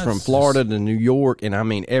 it goes from that's Florida to New York, and I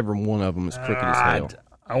mean, every one of them is crooked as hell.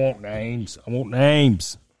 I want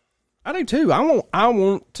names. I do too. I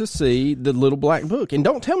want to see the little black book, and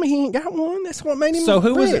don't tell me he ain't got one. That's what made him So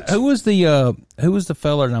who was rich. who was the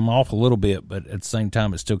fella? And I'm off a little bit, but at the same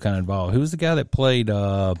time, it's still kind of involved. Who was the guy that played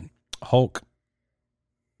Hulk?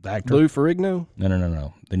 The actor? Lou Ferrigno?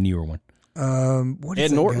 No, the newer one. What Ed is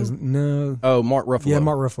that Norton? guy's- No. Oh, Mark Ruffalo. Yeah,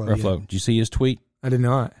 Mark Ruffalo. yeah. Ruffalo. Did you see his tweet? I did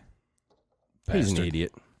not. He's an Bastard.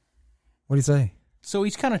 idiot. What do you say? So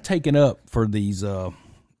he's kind of taken up for these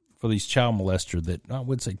for these child molesters that I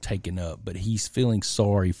would say taken up, but he's feeling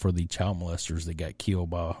sorry for the child molesters that got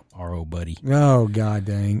killed by our old buddy. Oh God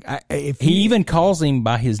dang! He even calls him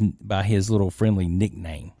by his little friendly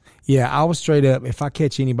nickname. Yeah, I was straight up. If I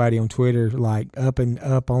catch anybody on Twitter, like up and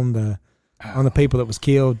up on the people that was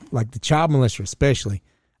killed, like the child molester especially,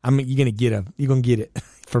 I mean, you're gonna get it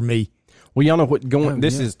for me. Well, y'all know what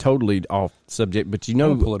this is totally off subject, but you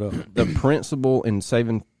know Pull it up. the principal in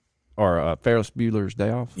Saving or Ferris Bueller's Day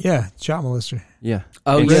Off. Yeah, child molester. Yeah.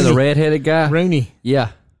 Oh, And yeah, the Rooney- redheaded guy. Rooney.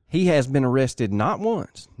 Yeah. He has been arrested not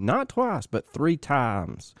once, not twice, but 3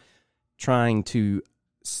 times trying to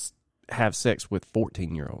have sex with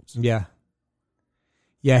 14-year-olds. Yeah.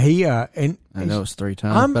 Yeah, he and I know it's 3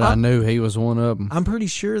 times, but I knew he was one of them. I'm pretty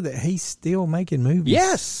sure that he's still making movies.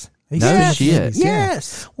 Yes. He's No still making shit. movies, yeah.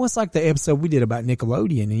 Yes. Well, it's like the episode we did about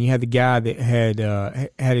Nickelodeon, and you had the guy that had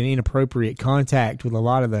an inappropriate contact with a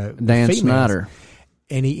lot of the Dan females. Snyder.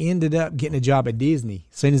 And he ended up getting a job at Disney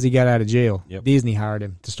as soon as he got out of jail. Yep. Disney hired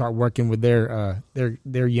him to start working with their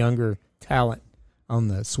younger talent on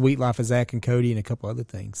the Sweet Life of Zach and Cody and a couple other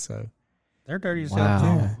things. So They're dirty as Wow.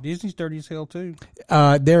 hell, too. Disney's dirty as hell, too.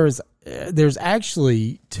 there's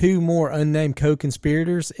actually 2 more unnamed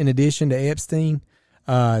co-conspirators in addition to Epstein.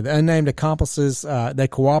 The unnamed accomplices, they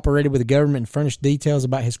cooperated with the government and furnished details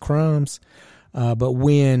about his crimes. But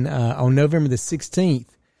when on November the 16th,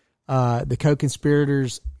 the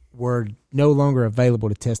co-conspirators were no longer available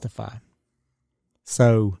to testify.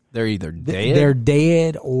 So They're either dead, they're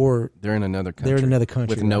dead or they're in another country. they're in another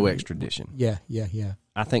country with no right? extradition. yeah.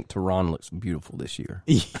 I think Tehran looks beautiful this year.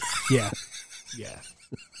 Yeah.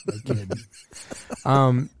 No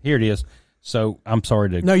kidding. Here it is. So I'm sorry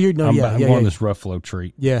to. No, you're- no, I'm, yeah, I'm yeah, going yeah. this Ruffalo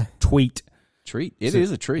treat. Yeah. Tweet. Treat. It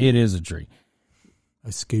is a treat. It is a treat. A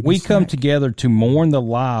Scooby We come snack. together to mourn the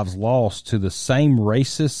lives lost to the same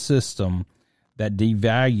racist system that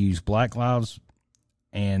devalues black lives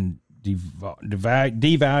and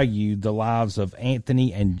devalue the lives of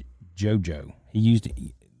Anthony and JoJo. He used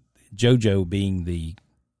JoJo being the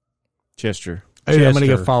Chester. Hey, I'm going to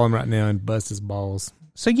go Chester. follow him right now and bust his balls.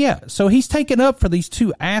 So he's taken up for these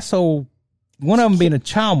 2 asshole. One of them being a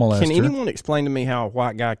child molester. Can anyone explain to me how a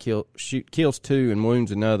white guy kills 2 and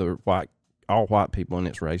wounds another all white people and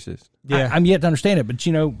it's racist? Yeah. I'm yet to understand it, but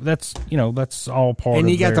that's all part. And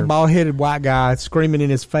of you got the their- bald-headed white guy screaming in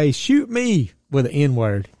his face, "Shoot me!" with an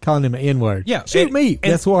N-word, calling him an N-word. Yeah, shoot and- me. and-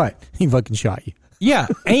 Guess what? He fucking shot you. Yeah,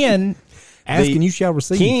 and Asking you shall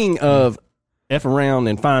receive. King of F around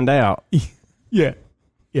and find out. Yeah.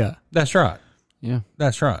 that's right. Yeah.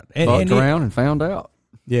 That's right. And, Fucked and around and found out.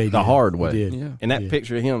 Yeah, he The did. hard He way. did. Yeah. And that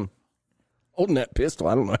picture of him holding that pistol,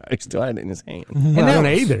 I don't know how he still had it in his hand. and I that don't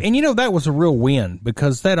was, either. And that was a real win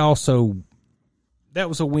because that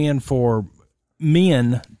was a win for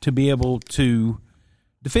men to be able to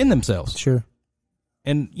defend themselves. Sure.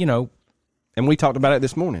 And And we talked about it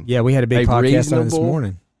this morning. Yeah, we had a big podcast on it this reasonable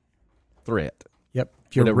morning. Threat. Yep.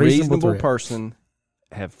 Would a reasonable threat. person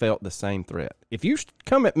have felt the same threat? If you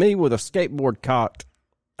come at me with a skateboard cocked,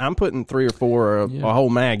 I'm putting 3 or 4 or a whole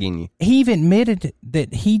mag in you. he even admitted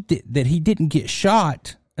that he didn't get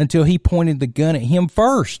shot until he pointed the gun at him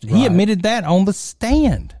first. He admitted that on the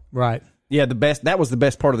stand. Right. Yeah, that was the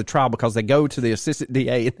best part of the trial because they go to the assistant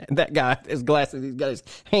DA and that guy has glasses, he's got his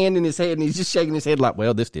hand in his head and he's just shaking his head like,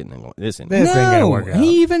 well, this ain't This ain't No, gonna work out.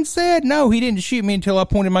 he even said no. He didn't shoot me until I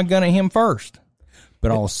pointed my gun at him first. But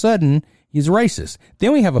all of a sudden, he's racist.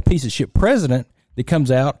 Then we have a piece of shit president that comes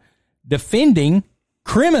out defending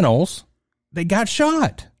criminals that got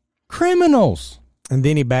shot. Criminals. And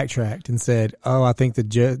then he backtracked and said, "Oh, I think the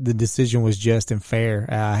decision was just and fair.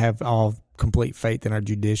 I have all complete faith in our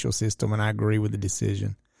judicial system, and I agree with the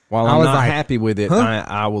decision." While I I'm was not like, happy with it, huh?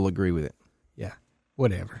 I will agree with it. Yeah,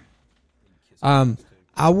 whatever.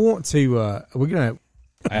 I want to. We're gonna.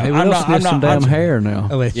 He will sniff some damn hair now.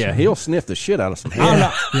 I'll let you- Yeah, he'll sniff the shit out of some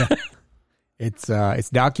hair. It's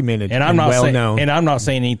documented And I'm not well saying, known. and I'm not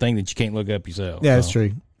saying anything that you can't look up yourself. Yeah, that's So.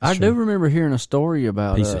 true. I do remember hearing a story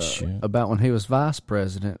about Piece of shit. about when he was vice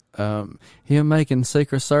president. Him making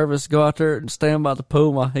Secret Service go out there and stand by the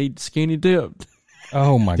pool while he skinny dipped.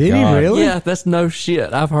 Oh my Did he god! really? Yeah, that's no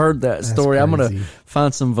shit. I've heard that story. I'm gonna crazy.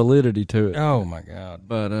 find some validity to it. Oh my god!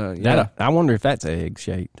 But yeah, That, I wonder if that's egg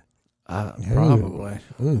shaped. probably.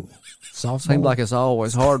 Ooh, Seems like it's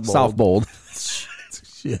always hard boiled. Soft boiled.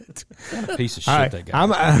 shit. Piece of shit All right, that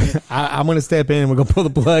guy. I'm going to step in and we're going to pull the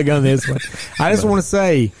plug on this one. I just want to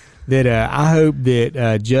say that I hope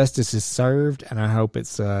that justice is served, and I hope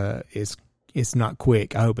it's not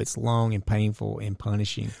quick. I hope it's long and painful and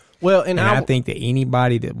punishing. Well, And I think that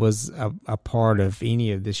anybody that was a part of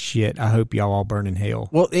any of this shit, I hope y'all all burn in hell.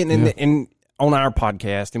 well, and on our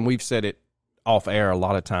podcast, and we've said it off air a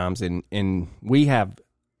lot of times, and we have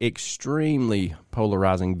extremely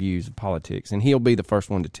polarizing views of politics, and he'll be the first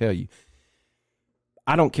one to tell you,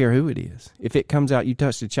 I don't care who it is. If it comes out you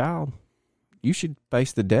touched a child, you should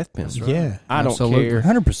face the death penalty. Yeah, I don't absolutely. care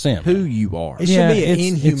 100%. who you are. it Yeah, should be an it's-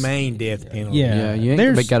 inhumane death penalty. Yeah, Yeah, you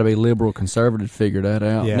there's- ain't got to be liberal, conservative to figure that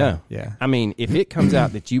out. yeah, No. yeah. I mean, if it comes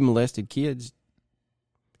out that you molested kids,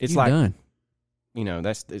 it's You like done.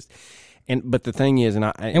 but the thing is,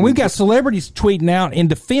 And we've got celebrities tweeting out in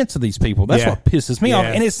defense of these people. That's Yeah. what pisses me off.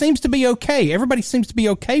 Yeah. And it seems to be okay. Everybody seems to be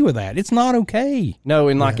okay with that. It's not okay. no,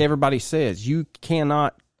 and like everybody says, you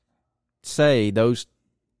cannot say those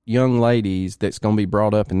young ladies that's going to be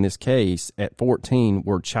brought up in this case at 14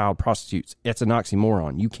 were child prostitutes. It's an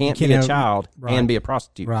oxymoron. You can't You be a can't have- child right. and be a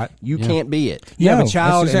prostitute. Right. You can't be it. You have No, a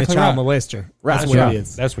child that's and a exactly child right. molester. Right. That's what right. it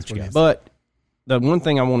is. That's what you got. But the one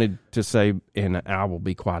thing I wanted to say, and I will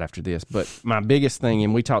be quiet after this, but my biggest thing,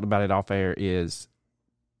 and we talked about it off air, is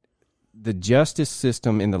the justice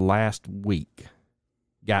system in the last week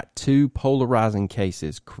got 2 polarizing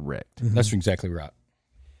cases correct. That's exactly right.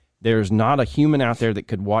 There's not a human out there that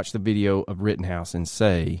could watch the video of Rittenhouse and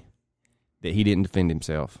say that he didn't defend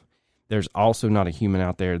himself. There's also not a human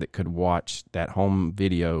out there that could watch that home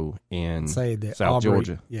video in Say that South Aubrey,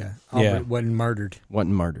 Georgia. Yeah, Aubrey Yeah. wasn't murdered.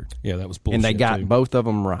 Wasn't murdered. Yeah, that was bullshit. And they got too. both of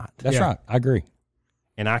them right. That's Yeah. right. I agree.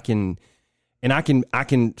 And I can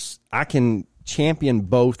champion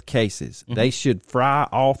both cases. Mm-hmm. They should fry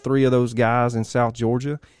all 3 of those guys in South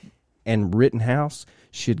Georgia, and Rittenhouse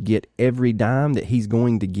should get every dime that he's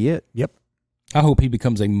going to get. Yep. I hope he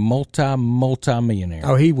becomes a multi-millionaire.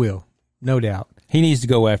 Oh, he will, no doubt. He needs to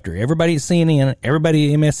go after everybody at CNN,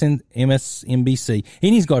 everybody at MSNBC.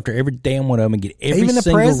 He needs to go after every damn one of them and get every Even the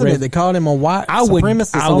single president, they called him a white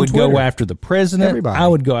supremacist I on would Twitter. go after the president. Everybody. I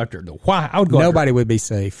would go after the why. I would go Nobody would be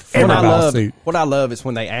safe from What a I love, lawsuit. what I love is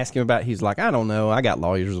when they ask him about it, he's like, I don't know. I got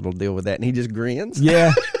lawyers that'll deal with that. And he just grins. Yeah,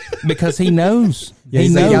 after because he knows. Yeah, he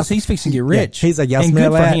he's like, knows y'all- he's fixing to get rich. Yeah, he's like, y'all and smell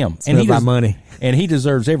good that? for him. Smell my does- money. And he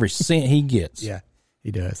deserves every cent he gets. Yeah,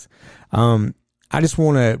 he does. I just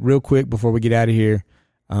want to real quick before we get out of here.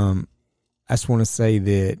 I just want to say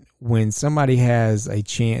that when somebody has a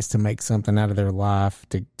chance to make something out of their life,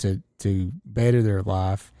 to better their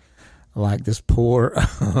life, like this poor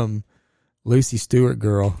Lucy Stewart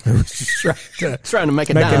girl who was just Trying to make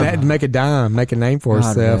a make dime. make a name for God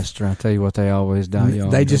herself. rest her. I tell you what, they always die young.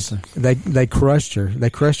 They don't just they crushed her. They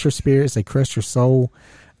crushed her spirits. They crushed her soul.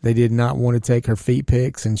 They did not want to take her feet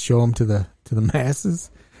pics and show them to the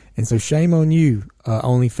masses. And so shame on you,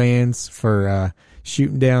 OnlyFans, for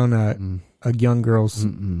shooting down a young girl's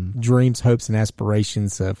dreams, hopes, and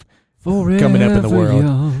aspirations of coming up in the world.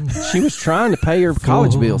 young. She was trying to pay her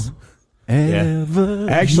college bills. Ever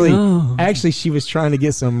Actually, actually, she was trying to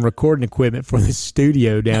get some recording equipment for the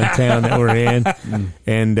studio downtown that we're in,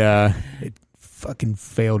 and it fucking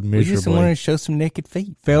failed We just miserably. want to show some naked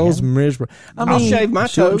feet. Fails miserably. I I'll mean, shave my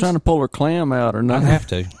She wasn't toes. trying to pull her clam out or I nothing. have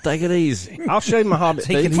to. Take it easy. I'll shave my hobbit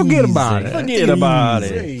Take feet. it Forget easy. about it. Forget about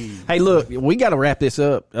it. Hey, look, we got to wrap this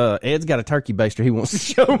up. Ed's got a turkey baster he wants to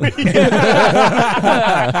show me.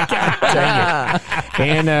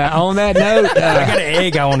 and on that note, I got an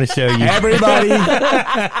egg I want to show you. everybody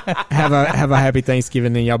have a happy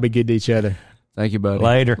Thanksgiving, and y'all be good to each other. Thank you, buddy.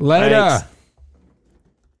 Later. Later. Thanks.